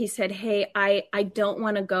 And he said, hey, I don't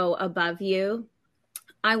want to go above you.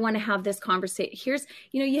 I want to have this conversation. Here's,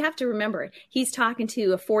 you know, you have to remember, he's talking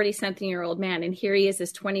to a 40-something-year-old man, and here he is,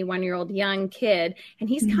 this 21-year-old young kid, and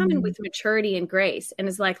he's coming with maturity and grace and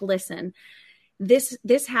is like, listen, this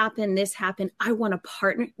happened. I want to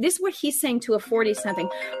partner. This is what he's saying to a 40-something.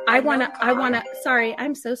 I want to, sorry,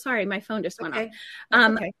 I'm so sorry. My phone just went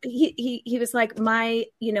off. He was like, I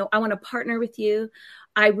want to partner with you.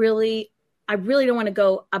 I really don't want to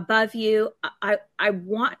go above you. I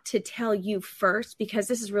want to tell you first because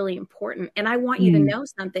this is really important. And I want you to know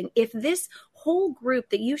something. If this whole group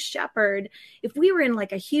that you shepherd, if we were in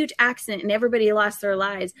like a huge accident and everybody lost their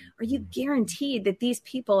lives, are you guaranteed that these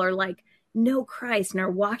people are like, know Christ and are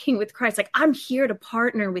walking with Christ? Like, I'm here to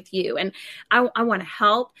partner with you and I want to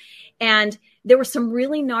help. And there were some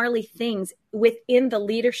really gnarly things within the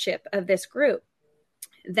leadership of this group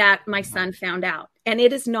that my son found out. And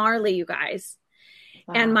it is gnarly, you guys.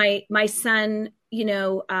 Wow. And my son,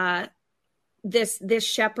 this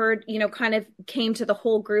shepherd, kind of came to the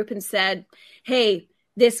whole group and said, hey,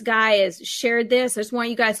 this guy has shared this. I just want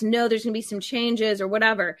you guys to know there's going to be some changes or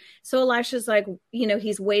whatever. So Elisha's like,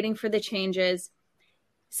 he's waiting for the changes.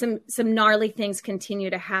 Some gnarly things continue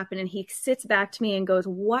to happen. And he sits back to me and goes,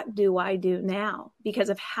 what do I do now? Because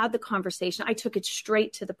I've had the conversation. I took it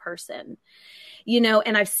straight to the person,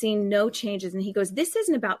 and I've seen no changes. And he goes, this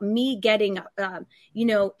isn't about me getting,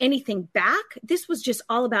 anything back. This was just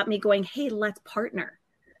all about me going, hey, let's partner.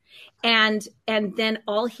 And then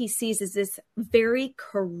all he sees is this very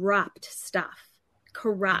corrupt stuff.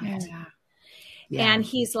 Yeah. And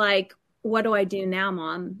he's like, what do I do now,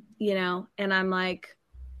 Mom? And I'm like,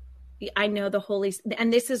 I know the Holy,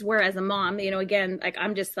 and this is where as a mom, again, like,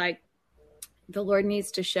 I'm just like, the Lord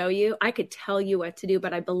needs to show you. I could tell you what to do,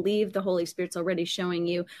 but I believe the Holy Spirit's already showing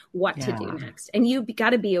you what to do next. And you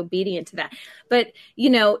got to be obedient to that. But,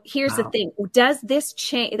 here's the thing. Does this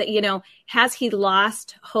change that, has he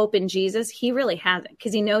lost hope in Jesus? He really hasn't,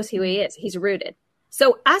 because he knows who he is. He's rooted.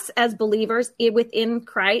 So us as believers within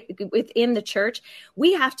Christ, within the church,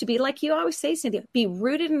 we have to be, like you always say, Cynthia, be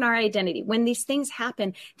rooted in our identity. When these things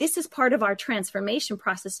happen, this is part of our transformation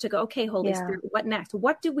process to go, okay, Holy Spirit, what next?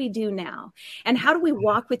 What do we do now? And how do we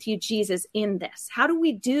walk with you, Jesus, in this? How do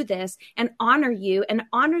we do this and honor you and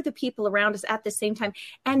honor the people around us at the same time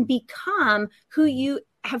and become who you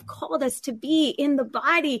have called us to be in the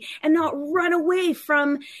body, and not run away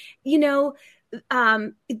from, the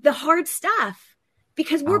hard stuff?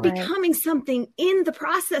 Because we're becoming something in the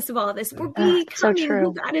process of all this. We're becoming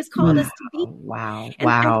who God has called us to be. Wow. And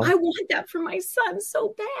I want that for my son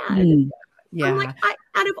so bad. Yeah. I'm like,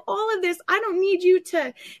 out of all of this, I don't need you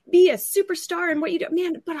to be a superstar in what you do,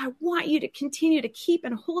 man, but I want you to continue to keep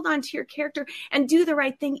and hold on to your character and do the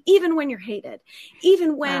right thing, even when you're hated,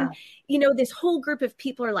 even when, this whole group of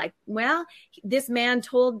people are like, well, this man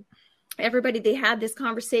told everybody they had this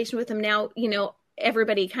conversation with him. Now,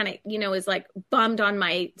 everybody kind of, is like bummed on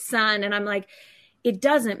my son. And I'm like, it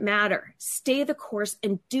doesn't matter. Stay the course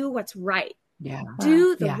and do what's right. Yeah.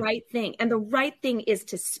 Do the right thing. And the right thing is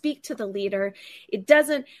to speak to the leader.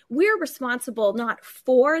 We're responsible not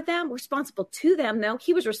for them, we're responsible to them, though.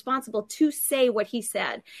 He was responsible to say what he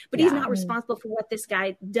said, but he's not responsible for what this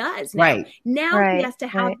guy does now. Right. Now he has to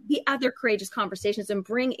have the other courageous conversations and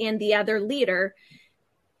bring in the other leader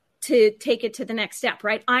to take it to the next step,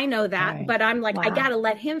 right? I know that, but I'm like, I got to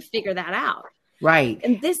let him figure that out. Right.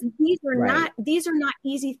 And these are not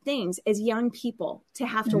easy things as young people to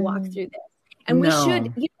have to walk through this. And we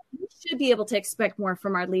should be able to expect more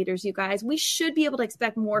from our leaders, you guys. We should be able to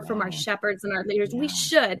expect more from our shepherds and our leaders. We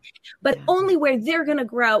should, but only where they're going to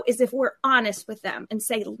grow is if we're honest with them and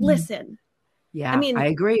say, listen. Yeah. I mean, I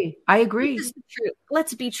agree. This is the truth.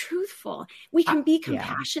 Let's be truthful. We can be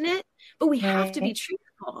compassionate, but we have to be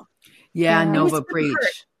truthful. Yeah. Nova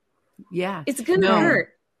preach. Yeah. It's going to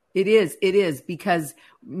hurt. It is because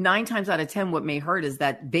 9 times out of 10, what may hurt is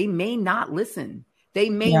that they may not listen. They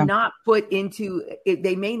may not put into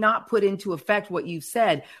effect what you've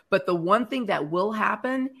said. But the one thing that will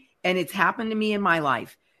happen, and it's happened to me in my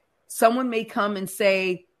life, someone may come and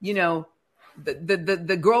say,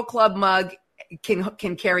 the Girl Club mug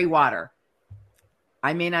can carry water.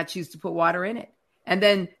 I may not choose to put water in it. And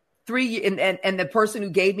then and the person who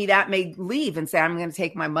gave me that may leave and say, I'm going to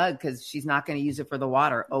take my mug because she's not going to use it for the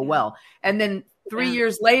water. Oh, well. And then 3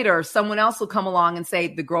 years later, someone else will come along and say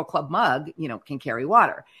the Girl Club mug, can carry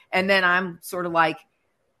water. And then I'm sort of like,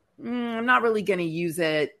 I'm not really going to use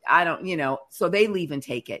it. I don't, so they leave and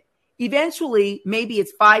take it. Eventually, maybe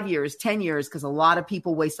it's 5 years, 10 years, because a lot of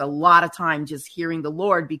people waste a lot of time just hearing the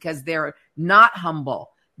Lord because they're not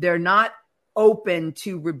humble. They're not open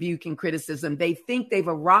to rebuke and criticism. They think they've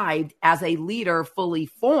arrived as a leader fully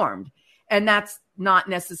formed. And that's not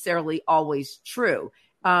necessarily always true.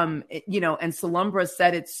 And Salumbra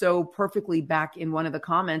said it so perfectly back in one of the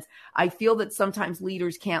comments. I feel that sometimes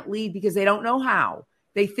leaders can't lead because they don't know how.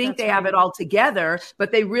 They think they have it all together,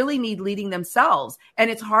 but they really need leading themselves.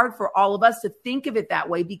 And it's hard for all of us to think of it that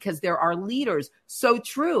way because there are leaders. So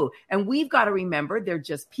true. And we've got to remember they're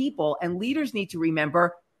just people, and leaders need to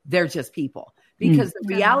remember they're just people. Because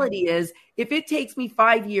the reality is, if it takes me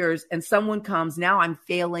 5 years and someone comes, now I'm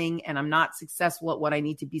failing and I'm not successful at what I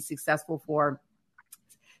need to be successful for.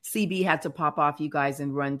 CB had to pop off, you guys,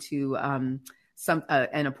 and run to an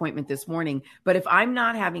appointment this morning. But if I'm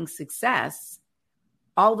not having success,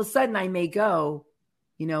 all of a sudden I may go,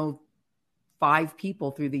 5 people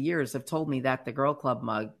through the years have told me that the Girl Club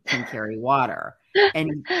mug can carry water.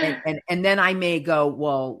 And then I may go,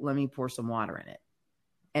 well, let me pour some water in it.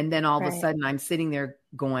 And then all of a sudden I'm sitting there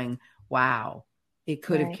going, wow, it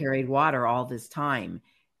could have carried water all this time.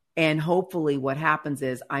 And hopefully what happens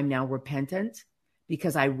is I'm now repentant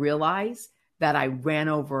because I realize that I ran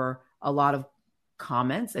over a lot of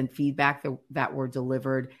comments and feedback that were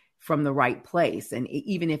delivered from the right place. And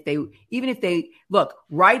even if they look,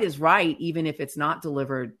 right is right, even if it's not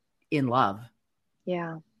delivered in love.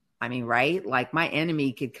 Yeah. I mean, right? Like my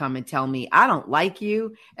enemy could come and tell me, I don't like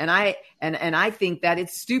you. And I think that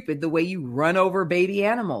it's stupid the way you run over baby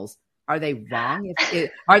animals. Are they wrong?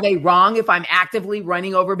 Are they wrong if I'm actively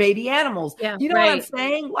running over baby animals? Yeah, you know what I'm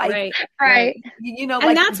saying? Like, right.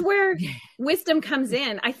 And that's where wisdom comes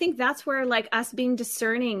in. I think that's where like us being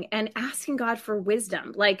discerning and asking God for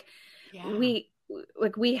wisdom. Like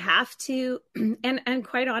we have to, and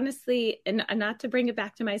quite honestly, and not to bring it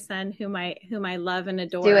back to my son, whom I love and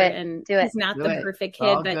adore, and he's not the perfect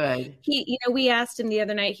kid, but he, we asked him the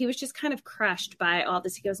other night, he was just kind of crushed by all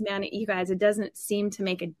this. He goes, man, you guys, it doesn't seem to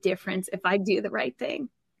make a difference if I do the right thing.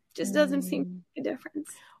 It just doesn't seem to make a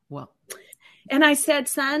difference. Well, and I said,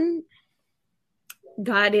 son,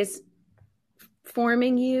 God is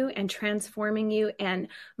forming you and transforming you, and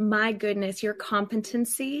my goodness, your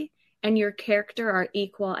competency and your character are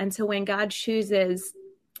equal. And so when God chooses,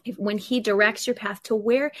 when he directs your path to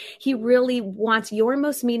where he really wants your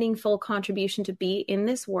most meaningful contribution to be in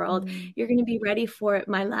this world, you're going to be ready for it,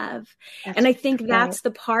 my love. And I think that's the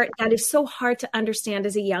part that is so hard to understand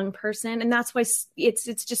as a young person. And that's why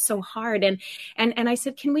it's just so hard. And I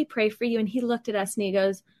said, can we pray for you? And he looked at us and he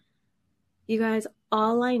goes, you guys,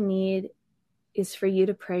 all I need is for you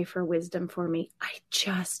to pray for wisdom for me. I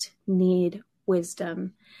just need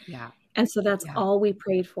wisdom. Yeah. And so that's all we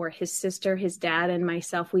prayed for. His sister, his dad, and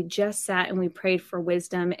myself. We just sat and we prayed for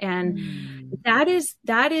wisdom. And that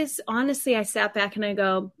is honestly, I sat back and I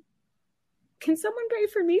go, can someone pray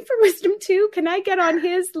for me for wisdom too? Can I get on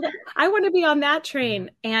his? I want to be on that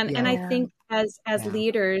train. And I think as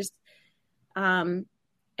leaders, and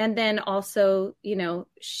then also,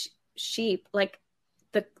 sheep, like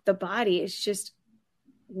the body is just,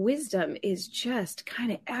 wisdom is just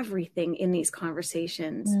kind of everything in these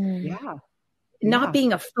conversations. Not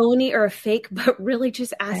being a phony or a fake, but really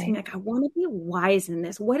just asking, like, I want to be wise in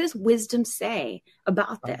this. What does wisdom say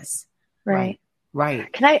about this? Right.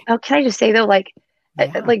 Can I just say though, like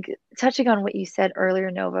touching on what you said earlier,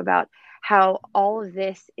 Nova, about how all of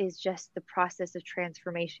this is just the process of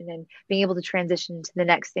transformation and being able to transition to the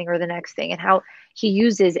next thing or the next thing, and how he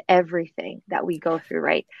uses everything that we go through.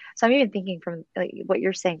 Right. So I'm even thinking from like what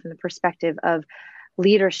you're saying from the perspective of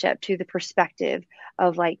leadership to the perspective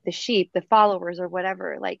of like the sheep, the followers or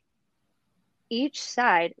whatever, like each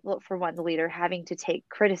side, well, for one, the leader having to take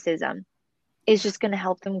criticism is just going to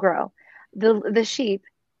help them grow. The sheep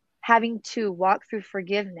having to walk through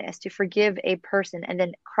forgiveness, to forgive a person and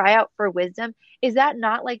then cry out for wisdom. Is that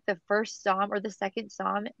not like the first Psalm or the second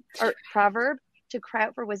Psalm or proverb, to cry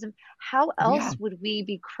out for wisdom? How else would we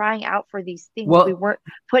be crying out for these things if we weren't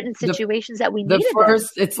put in situations that we needed them?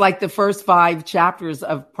 It's like the first 5 chapters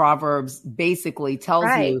of Proverbs basically tells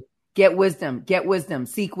you, get wisdom,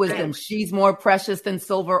 seek wisdom. Right. She's more precious than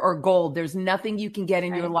silver or gold. There's nothing you can get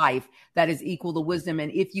in your life that is equal to wisdom.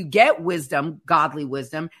 And if you get wisdom, godly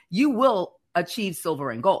wisdom, you will achieve silver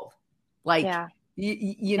and gold. Like,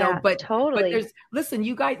 you know, but totally. Listen,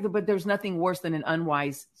 you guys, but there's nothing worse than an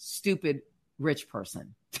unwise, stupid, rich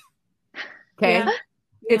person. Okay. Yeah.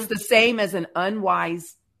 It's the same as an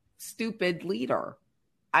unwise, stupid leader.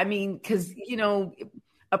 I mean, because, you know,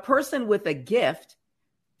 a person with a gift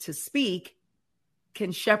to speak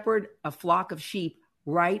can shepherd a flock of sheep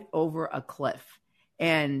right over a cliff.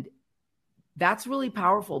 And that's really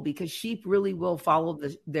powerful, because sheep really will follow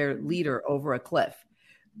their leader over a cliff,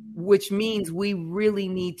 which means we really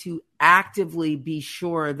need to actively be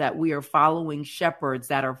sure that we are following shepherds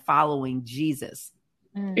that are following Jesus.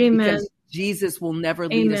 Amen. Because Jesus will never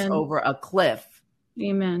lead us over a cliff.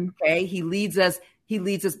 Amen. Okay. He leads us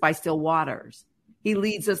by still waters. He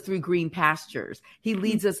leads us through green pastures. He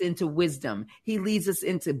leads us into wisdom. He leads us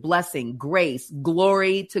into blessing, grace,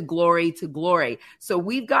 glory to glory to glory. So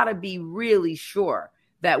we've got to be really sure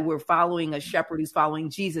that we're following a shepherd who's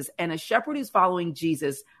following Jesus. And a shepherd who's following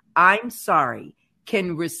Jesus, I'm sorry,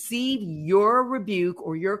 can receive your rebuke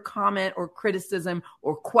or your comment or criticism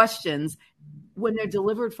or questions when they're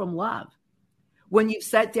delivered from love. When you've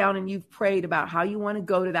sat down and you've prayed about how you want to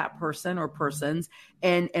go to that person or persons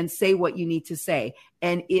and say what you need to say.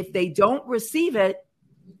 And if they don't receive it,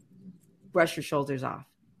 brush your shoulders off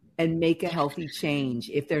and make a healthy change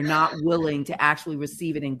if they're not willing to actually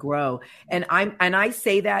receive it and grow. And I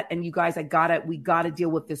say that, and you guys, we gotta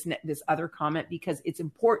deal with this other comment, because it's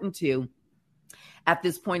important to, at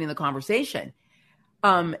this point in the conversation.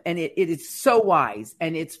 And it is so wise,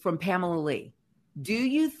 and it's from Pamela Lee. Do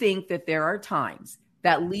you think that there are times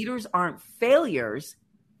that leaders aren't failures?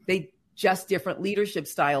 They just different leadership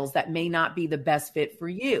styles that may not be the best fit for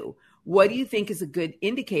you. What do you think is a good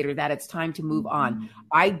indicator that it's time to move on?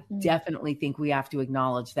 I definitely think we have to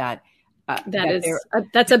acknowledge that.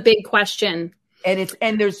 That's a big question.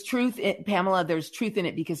 And there's truth in Pamela, there's truth in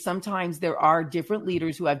it, because sometimes there are different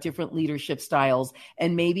leaders who have different leadership styles,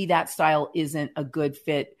 and maybe that style isn't a good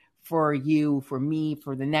fit for you, for me,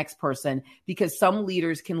 for the next person, because some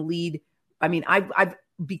leaders can lead. I mean,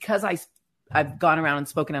 because I've gone around and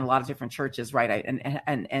spoken in a lot of different churches, right?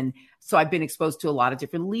 And so I've been exposed to a lot of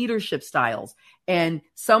different leadership styles. And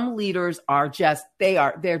some leaders are just,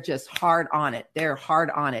 they're just hard on it. They're hard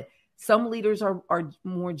on it. Some leaders are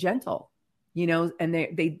more gentle, and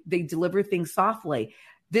they deliver things softly.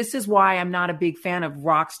 This is why I'm not a big fan of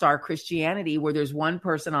rock star Christianity, where there's one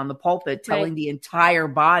person on the pulpit telling the entire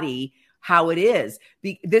body how it is.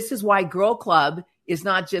 This is why Girl Club is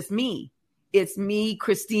not just me. It's me,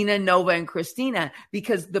 Christina, Nova, and Christina,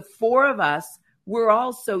 because the four of us, we're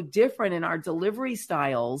all so different in our delivery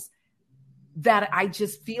styles that I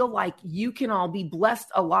just feel like you can all be blessed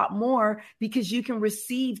a lot more because you can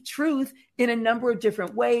receive truth in a number of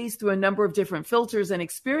different ways through a number of different filters and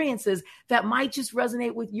experiences that might just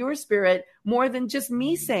resonate with your spirit more than just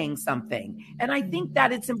me saying something. And I think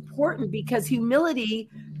that it's important because humility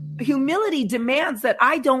demands that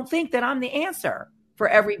I don't think that I'm the answer for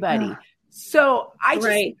everybody. So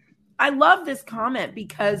I love this comment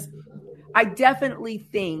because I definitely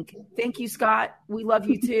think, thank you, Scott. We love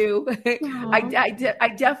you too.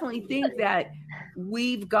 I definitely think that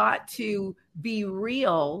we've got to be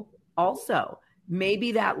real also.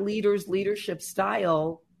 Maybe that leader's leadership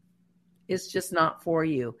style is just not for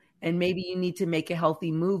you. And maybe you need to make a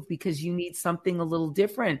healthy move because you need something a little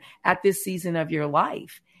different at this season of your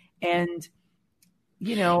life. And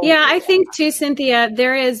yeah, I think too, Cynthia,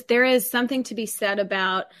 there is something to be said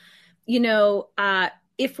about,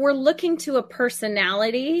 if we're looking to a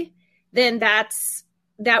personality, then that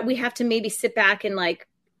we have to maybe sit back and like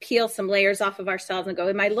peel some layers off of ourselves and go,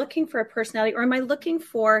 am I looking for a personality, or am I looking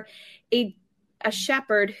for a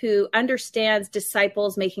shepherd who understands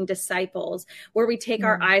disciples making disciples, where we take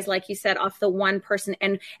our eyes, like you said, off the one person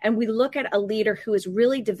and we look at a leader who is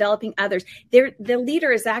really developing others. The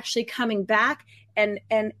leader is actually coming back and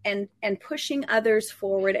pushing others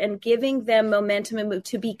forward and giving them momentum and move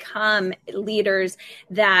to become leaders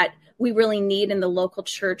that we really need in the local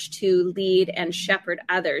church to lead and shepherd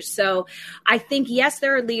others. So I think, yes,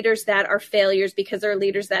 there are leaders that are failures because there are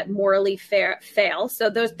leaders that morally fail. So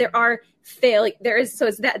there's that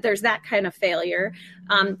kind of failure.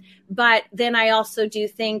 But then I also do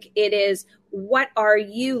think it is, what are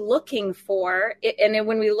you looking for? And then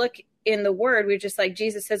when we look in the word, we're just like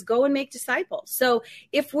Jesus says, go and make disciples. So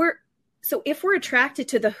if we're attracted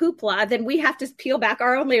to the hoopla, then we have to peel back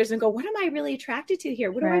our own layers and go, what am I really attracted to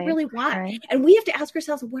here? What do I really want? Right. And we have to ask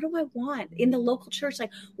ourselves, what do I want in the local church? Like,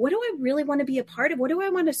 what do I really want to be a part of? What do I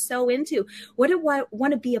want to sow into? What do I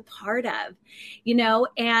want to be a part of?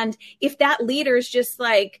 And if that leader is just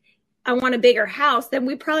like, I want a bigger house, then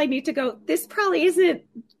we probably need to go, this probably isn't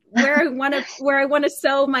where I want to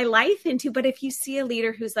sow my life into. But if you see a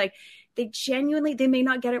leader who's like, they may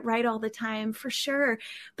not get it right all the time, for sure,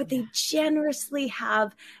 but they generously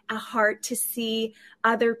have a heart to see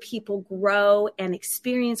other people grow and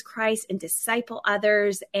experience Christ and disciple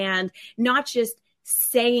others, and not just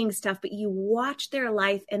saying stuff, but you watch their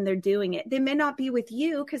life and they're doing it. They may not be with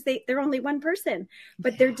you because they're only one person,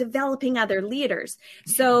 but they're developing other leaders.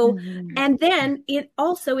 So, and then it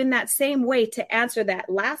also, in that same way, to answer that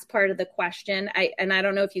last part of the question, I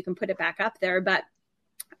don't know if you can put it back up there, but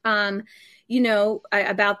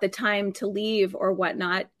about the time to leave or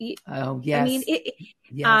whatnot. Oh, yes. I mean,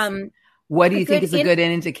 yes. What do you think is a good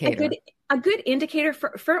indicator? A good indicator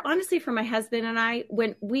for honestly, for my husband and I,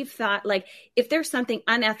 when we've thought, like, if there's something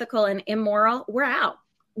unethical and immoral, we're out.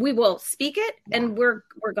 We will speak it and we're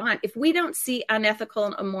gone. If we don't see unethical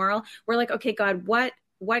and immoral, we're like, okay, God, what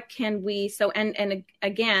can we, and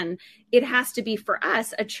again, it has to be for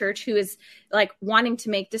us, a church who is like wanting to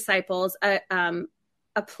make disciples,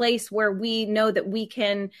 a place where we know that we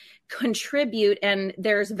can contribute and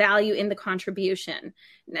there's value in the contribution.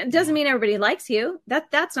 It doesn't mean everybody likes you.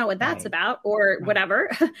 That's not what that's about, or whatever.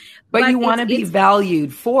 But you want to be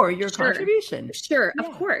valued for your contribution. Sure, yeah.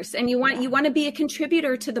 Of course. And you want to be a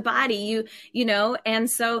contributor to the body, and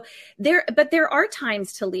so there are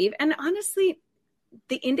times to leave. And honestly,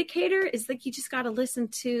 the indicator is like, you just got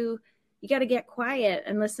to you got to get quiet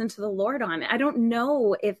and listen to the Lord on it. I don't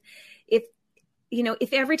know if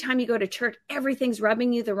every time you go to church, everything's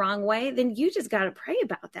rubbing you the wrong way, then you just got to pray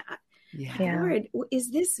about that. Yeah. Lord,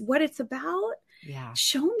 is this what it's about? Yeah.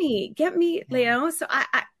 Show me, get me, So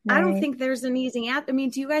I don't think there's an easy answer. I mean,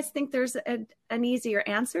 do you guys think there's an easier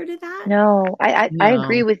answer to that? No, I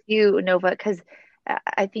agree with you, Nova, because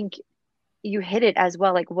I think you hit it as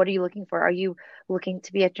well. Like, what are you looking for? Are you looking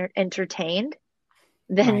to be entertained?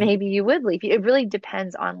 Then maybe you would leave. It really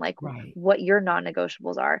depends on what your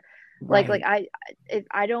non-negotiables are. Right. Like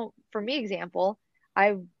I don't, for me, example,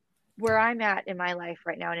 where I'm at in my life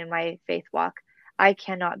right now and in my faith walk, I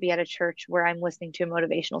cannot be at a church where I'm listening to a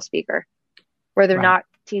motivational speaker. where they're Right. not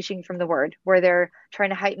teaching from the word, where they're trying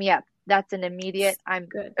to hype me up. That's an immediate, I'm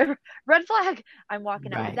Good. red flag. I'm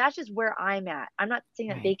walking out. Right. But that's just where I'm at. I'm not saying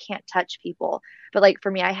that Right. they can't touch people, but like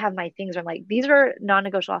for me, I have my things where I'm like, these are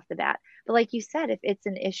non-negotiable off the bat. But like you said, if it's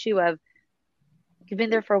an issue of you've been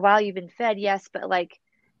there for a while, you've been fed, yes, but like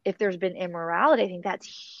if there's been immorality, I think that's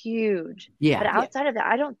huge. Yeah. But outside of that,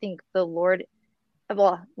 I don't think the Lord,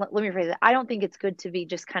 well, let me rephrase it. I don't think it's good to be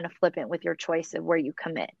just kind of flippant with your choice of where you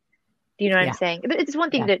commit. Do you know what Yeah. I'm saying? It's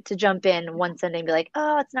one thing to jump in one Sunday and be like,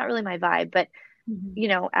 oh, it's not really my vibe. But, you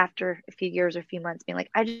know, after a few years or a few months being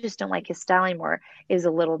like, I just don't like his style anymore is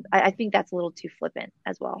a little, I think that's a little too flippant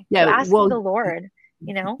as well. Yeah. So asking Well, the Lord,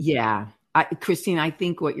 you know? yeah. Christine, I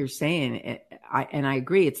think what you're saying, and I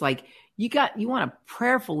agree. It's like, you want to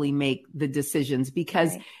prayerfully make the decisions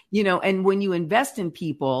because, Right. you know, and when you invest in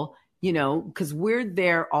people, you know, because we're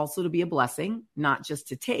there also to be a blessing, not just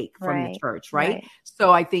to take from the Right. church, right?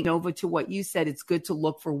 So I think over to what you said, it's good to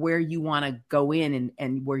look for where you want to go in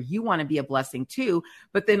and where you want to be a blessing too.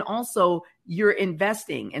 But then also you're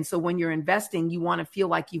investing. And so when you're investing, you want to feel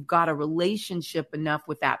like you've got a relationship enough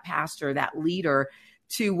with that pastor, that leader,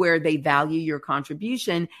 to where they value your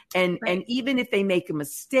contribution. And even if they make a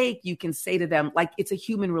mistake, you can say to them, like, it's a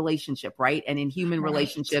human relationship, right? And in human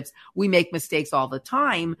relationships, we make mistakes all the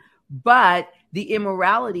time. But the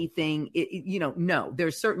immorality thing, you know, no,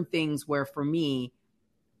 there's certain things where for me,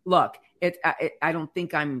 look, I don't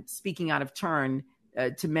think I'm speaking out of turn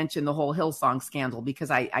to mention the whole Hillsong scandal,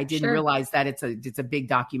 because I didn't realize that it's a big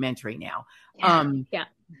documentary now. Yeah.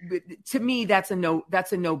 To me, that's a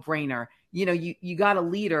no-brainer. You know, you got a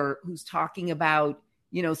leader who's talking about,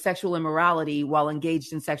 you know, sexual immorality while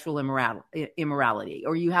engaged in sexual immorality,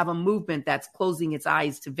 or you have a movement that's closing its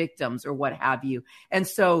eyes to victims or what have you. And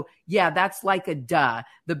so, yeah, that's like a duh.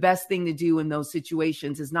 The best thing to do in those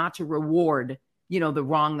situations is not to reward, you know, the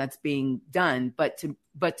wrong that's being done, but to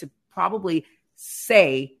probably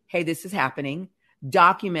say, hey, this is happening,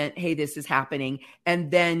 document, hey, this is happening, and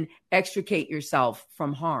then extricate yourself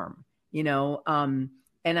from harm, you know.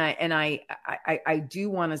 And I do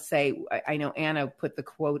want to say, I know Anna put the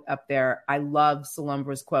quote up there. I love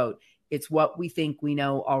Salumbra's quote. It's what we think we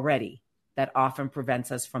know already that often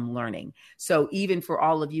prevents us from learning. So even for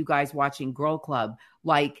all of you guys watching Girl Club,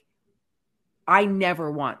 like, I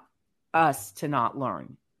never want us to not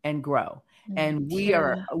learn and grow. And we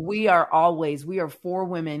are four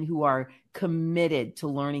women who are committed to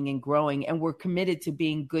learning and growing, and we're committed to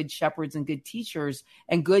being good shepherds and good teachers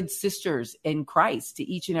and good sisters in Christ to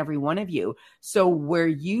each and every one of you. So where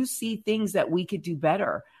you see things that we could do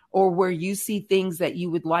better, or where you see things that you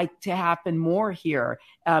would like to happen more here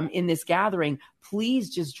in this gathering, please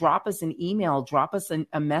just drop us an email, drop us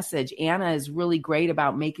a message. Anna is really great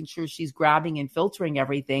about making sure she's grabbing and filtering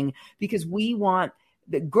everything, because we want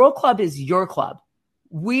the Girl Club is your club.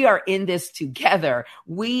 We are in this together.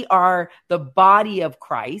 We are the body of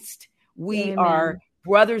Christ. We are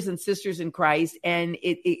brothers and sisters in Christ. And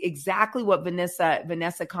exactly what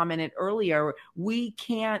Vanessa commented earlier, we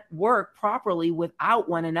can't work properly without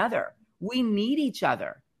one another. We need each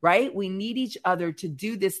other, right? We need each other to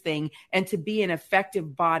do this thing and to be an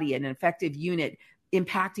effective body, an effective unit,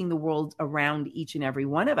 impacting the world around each and every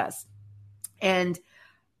one of us. And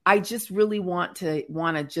I just really want to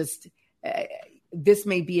just, this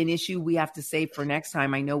may be an issue we have to save for next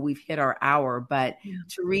time. I know we've hit our hour, but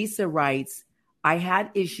Teresa writes, I had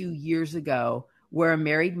issue years ago where a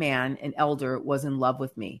married man, an elder, was in love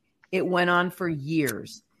with me. It went on for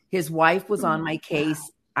years. His wife was on my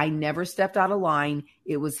case. I never stepped out of line.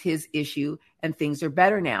 It was his issue, and things are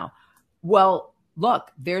better now. Well, look,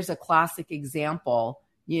 there's a classic example,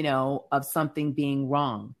 you know, of something being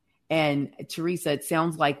wrong. And Teresa, it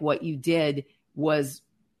sounds like what you did was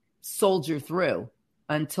soldier through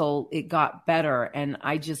until it got better. And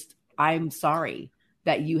I'm sorry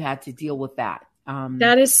that you had to deal with that.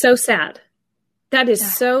 That is so sad. That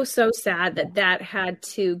is so sad that had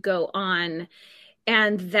to go on,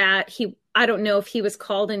 and that I don't know if he was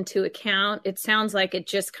called into account. It sounds like it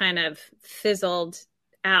just kind of fizzled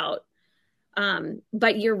out.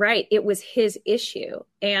 But you're right. It was his issue.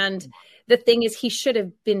 And the thing is, he should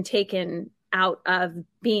have been taken out of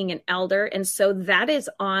being an elder. And so that is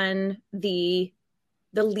on the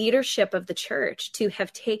leadership of the church to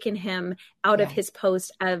have taken him out of his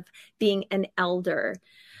post of being an elder.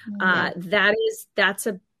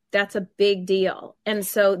 That's a big deal. And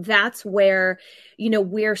so that's where, you know,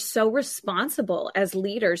 we're so responsible as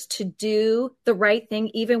leaders to do the right thing,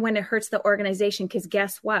 even when it hurts the organization. Because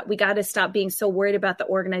guess what? We got to stop being so worried about the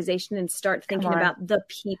organization and start thinking about the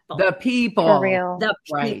people. The people. For real. The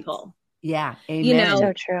people. Right. Yeah. Amen. You know,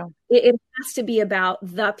 so true. It has to be about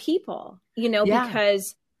the people.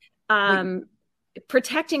 because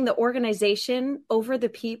protecting the organization over the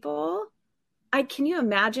people, can you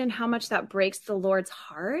imagine how much that breaks the Lord's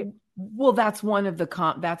heart? Well, that's one of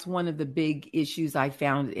the big issues I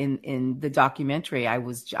found in the documentary.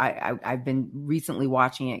 I've been recently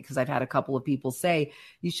watching it because I've had a couple of people say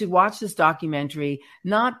you should watch this documentary,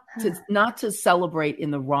 not to celebrate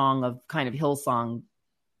in the wrong of kind of Hillsong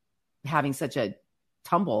having such a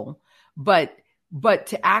tumble, but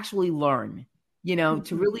to actually learn. To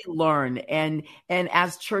really learn. And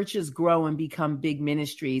as churches grow and become big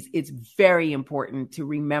ministries, it's very important to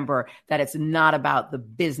remember that it's not about the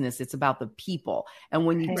business, it's about the people. And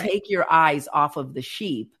when you take your eyes off of the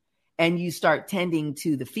sheep and you start tending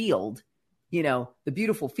to the field, the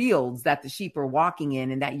beautiful fields that the sheep are walking in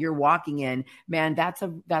and that you're walking in, man,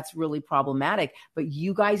 that's really problematic. But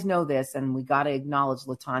you guys know this, and we got to acknowledge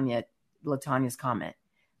LaTanya's comment.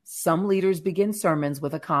 Some leaders begin sermons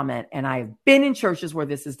with a comment, and I've been in churches where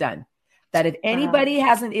this is done, that if anybody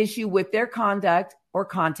has an issue with their conduct or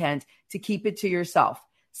content, to keep it to yourself,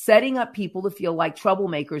 setting up people to feel like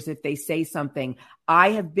troublemakers if they say something.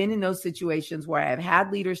 I have been in those situations where I've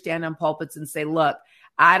had leaders stand on pulpits and say, look,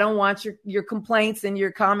 I don't want your complaints and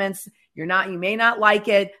your comments. You may not like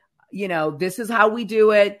it. This is how we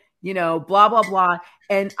do it, blah, blah, blah.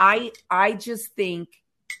 And I just think,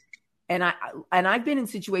 and I've been in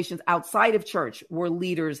situations outside of church where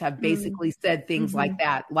leaders have basically said things like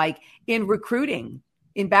that, like in recruiting,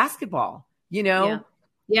 in basketball, Yeah.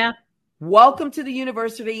 Welcome to the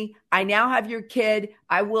university. I now have your kid.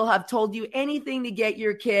 I will have told you anything to get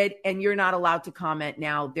your kid, and you're not allowed to comment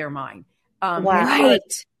now. They're mine. Wow.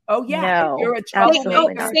 Right. Oh, yeah. No, You're a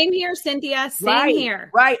troublemaker. Same here, Cynthia. Same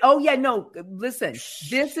here. Right. Oh, yeah. No, listen,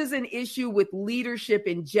 this is an issue with leadership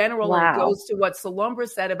in general. Wow. And it goes to what Salombra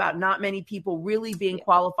said about not many people really being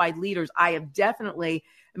qualified leaders. I have definitely,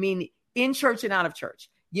 in church and out of church,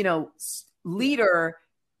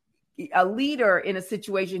 a leader in a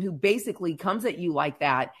situation who basically comes at you like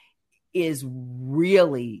that is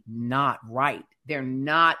really not right. They're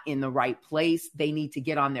not in the right place. They need to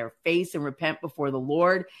get on their face and repent before the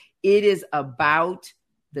Lord. It is about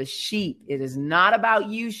the sheep. It is not about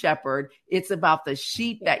you, shepherd. It's about the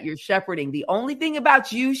sheep that you're shepherding. The only thing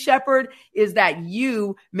about you, shepherd, is that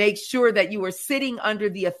you make sure that you are sitting under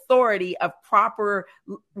the authority of proper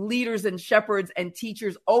leaders and shepherds and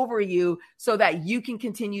teachers over you so that you can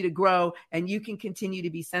continue to grow and you can continue to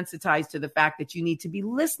be sensitized to the fact that you need to be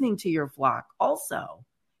listening to your flock also.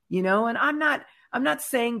 And I'm not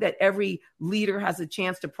saying that every leader has a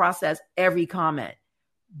chance to process every comment,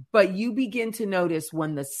 but you begin to notice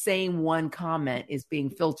when the same one comment is being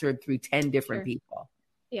filtered through 10 different people.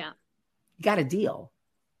 Yeah. You got a deal.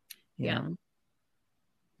 Yeah.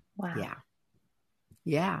 Wow. Yeah.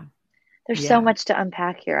 Yeah. There's so much to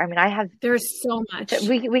unpack here. There's so much.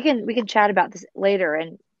 We can chat about this later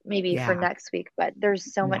and maybe for next week, but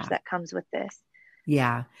there's so much that comes with this.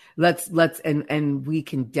 Yeah. Let's and we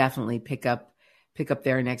can definitely pick up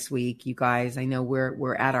there next week, you guys. I know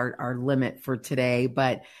we're at our limit for today,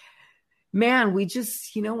 but man, we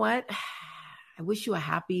just, you know what? I wish you a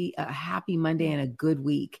happy Monday and a good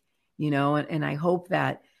week, and I hope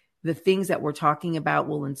that the things that we're talking about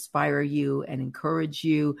will inspire you and encourage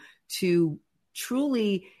you to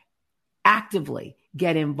truly actively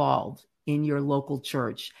get involved in your local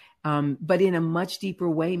church. But in a much deeper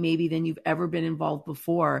way, maybe than you've ever been involved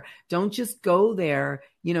before. Don't just go there,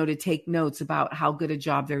 to take notes about how good a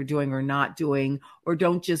job they're doing or not doing, or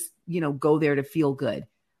don't just, go there to feel good.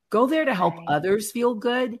 Go there to help others feel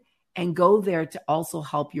good, and go there to also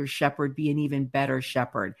help your shepherd be an even better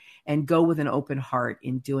shepherd, and go with an open heart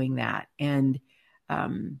in doing that. And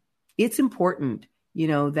it's important,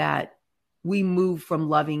 that we move from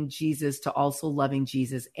loving Jesus to also loving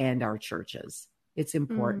Jesus and our churches. It's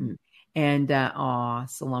important. And,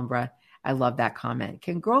 Salombra, I love that comment.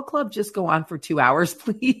 Can Girl Club just go on for 2 hours,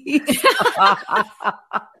 please?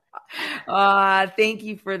 Thank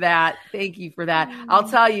you for that. Thank you for that. I'll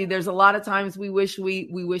tell you, there's a lot of times we wish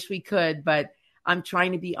we could, but I'm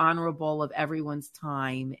trying to be honorable of everyone's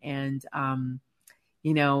time. And,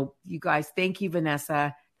 you guys, thank you,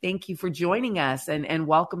 Vanessa. Thank you for joining us, and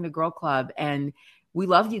welcome to Girl Club. And we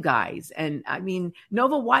love you guys. And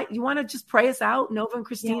Nova, why you want to just pray us out? Nova and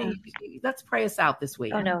Christina, let's pray us out this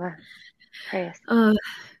week. Oh, Nova, pray us.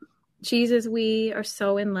 Jesus, we are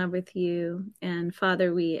so in love with you. And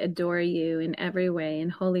Father, we adore you in every way.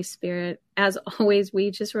 And Holy Spirit, as always, we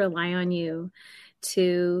just rely on you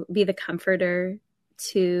to be the comforter,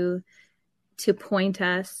 to point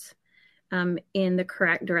us in the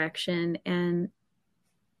correct direction. And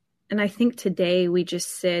I think today we just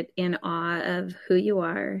sit in awe of who you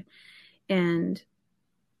are and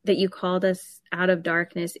that you called us out of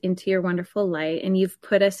darkness into your wonderful light. And you've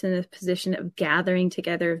put us in a position of gathering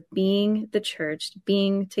together, of being the church,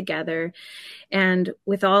 being together, and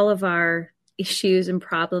with all of our issues and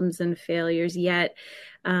problems and failures, yet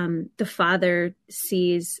the Father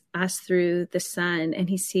sees us through the Son, and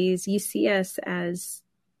you see us as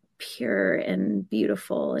pure and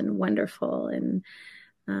beautiful and wonderful. And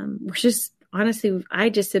we're just, honestly, I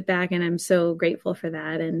just sit back and I'm so grateful for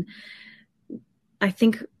that. And I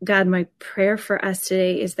think, God, my prayer for us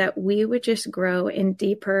today is that we would just grow in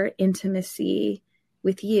deeper intimacy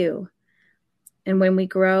with you. And when we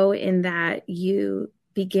grow in that, you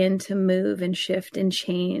begin to move and shift and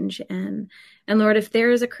change. And Lord, if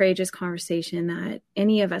there is a courageous conversation that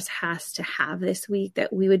any of us has to have this week,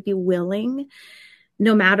 that we would be willing,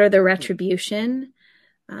 no matter the retribution,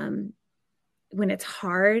 when it's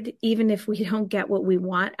hard, even if we don't get what we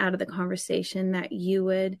want out of the conversation, that you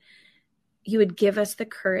would give us the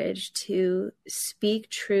courage to speak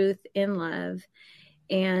truth in love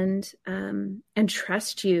and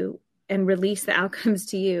trust you and release the outcomes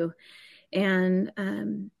to you. And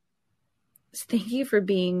thank you for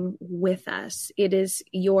being with us. It is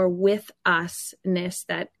your with us-ness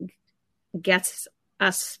that gets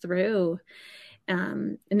us through,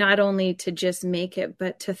 not only to just make it,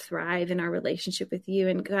 but to thrive in our relationship with you.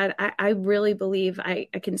 And God, I really believe I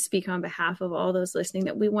can speak on behalf of all those listening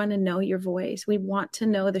that we want to know your voice. We want to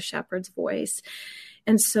know the shepherd's voice.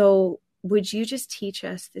 And so would you just teach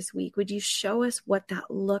us this week? Would you show us what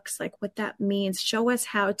that looks like, what that means? Show us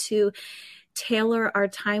how to tailor our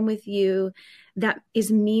time with you that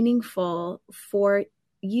is meaningful for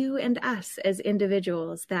you and us as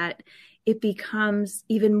individuals, that it becomes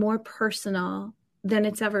even more personal than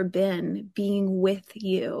it's ever been being with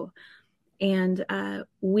you. And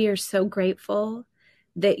we are so grateful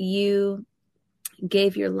that you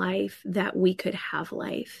gave your life that we could have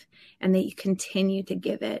life, and that you continue to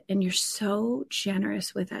give it. And you're so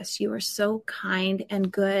generous with us. You are so kind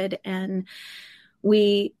and good. And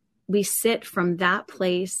we sit from that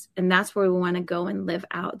place, and that's where we want to go and live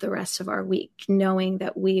out the rest of our week, knowing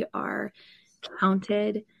that we are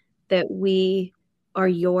counted, that we are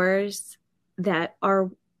yours, that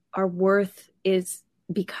our worth is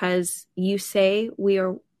because you say we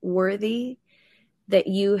are worthy, that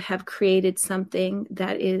you have created something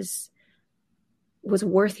that was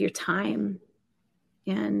worth your time.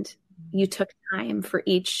 And you took time for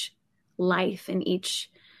each life and each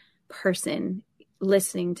person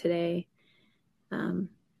listening today, and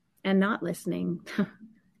not listening.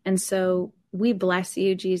 And so we bless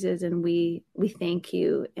you, Jesus, and we thank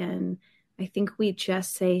you. And I think we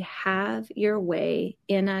just say, have your way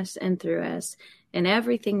in us and through us, and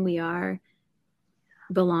everything we are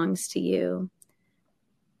belongs to you.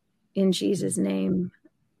 In Jesus' name,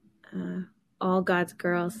 all God's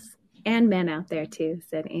girls and men out there too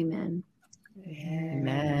said amen.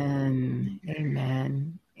 Amen.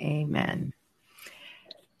 Amen. Amen.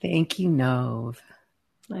 Thank you, Nove.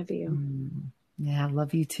 Love you. Yeah,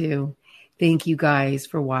 love you too. Thank you guys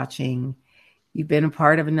for watching. You've been a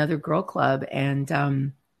part of another Girl Club,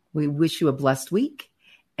 and we wish you a blessed week.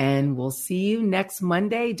 And we'll see you next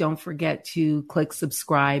Monday. Don't forget to click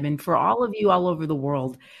subscribe. And for all of you all over the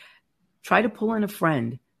world, try to pull in a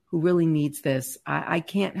friend who really needs this. I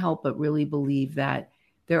can't help but really believe that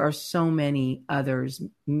there are so many others,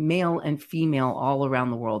 male and female, all around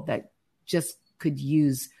the world that just could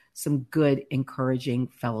use some good, encouraging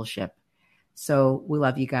fellowship. So we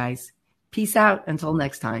love you guys. Peace out until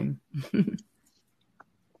next time. See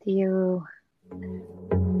you.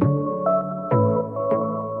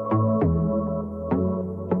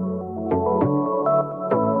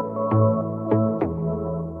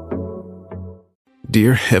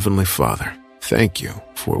 Dear Heavenly Father, thank you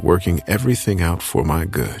for working everything out for my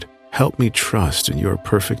good. Help me trust in your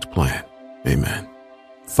perfect plan. Amen.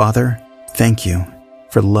 Father, thank you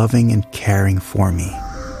for loving and caring for me.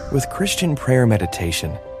 With Christian Prayer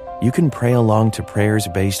Meditation, you can pray along to prayers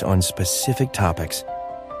based on specific topics.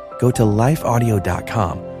 Go to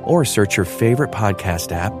lifeaudio.com or search your favorite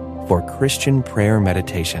podcast app for Christian Prayer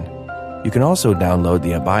Meditation. You can also download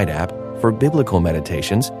the Abide app for biblical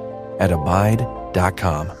meditations at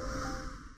abide.com.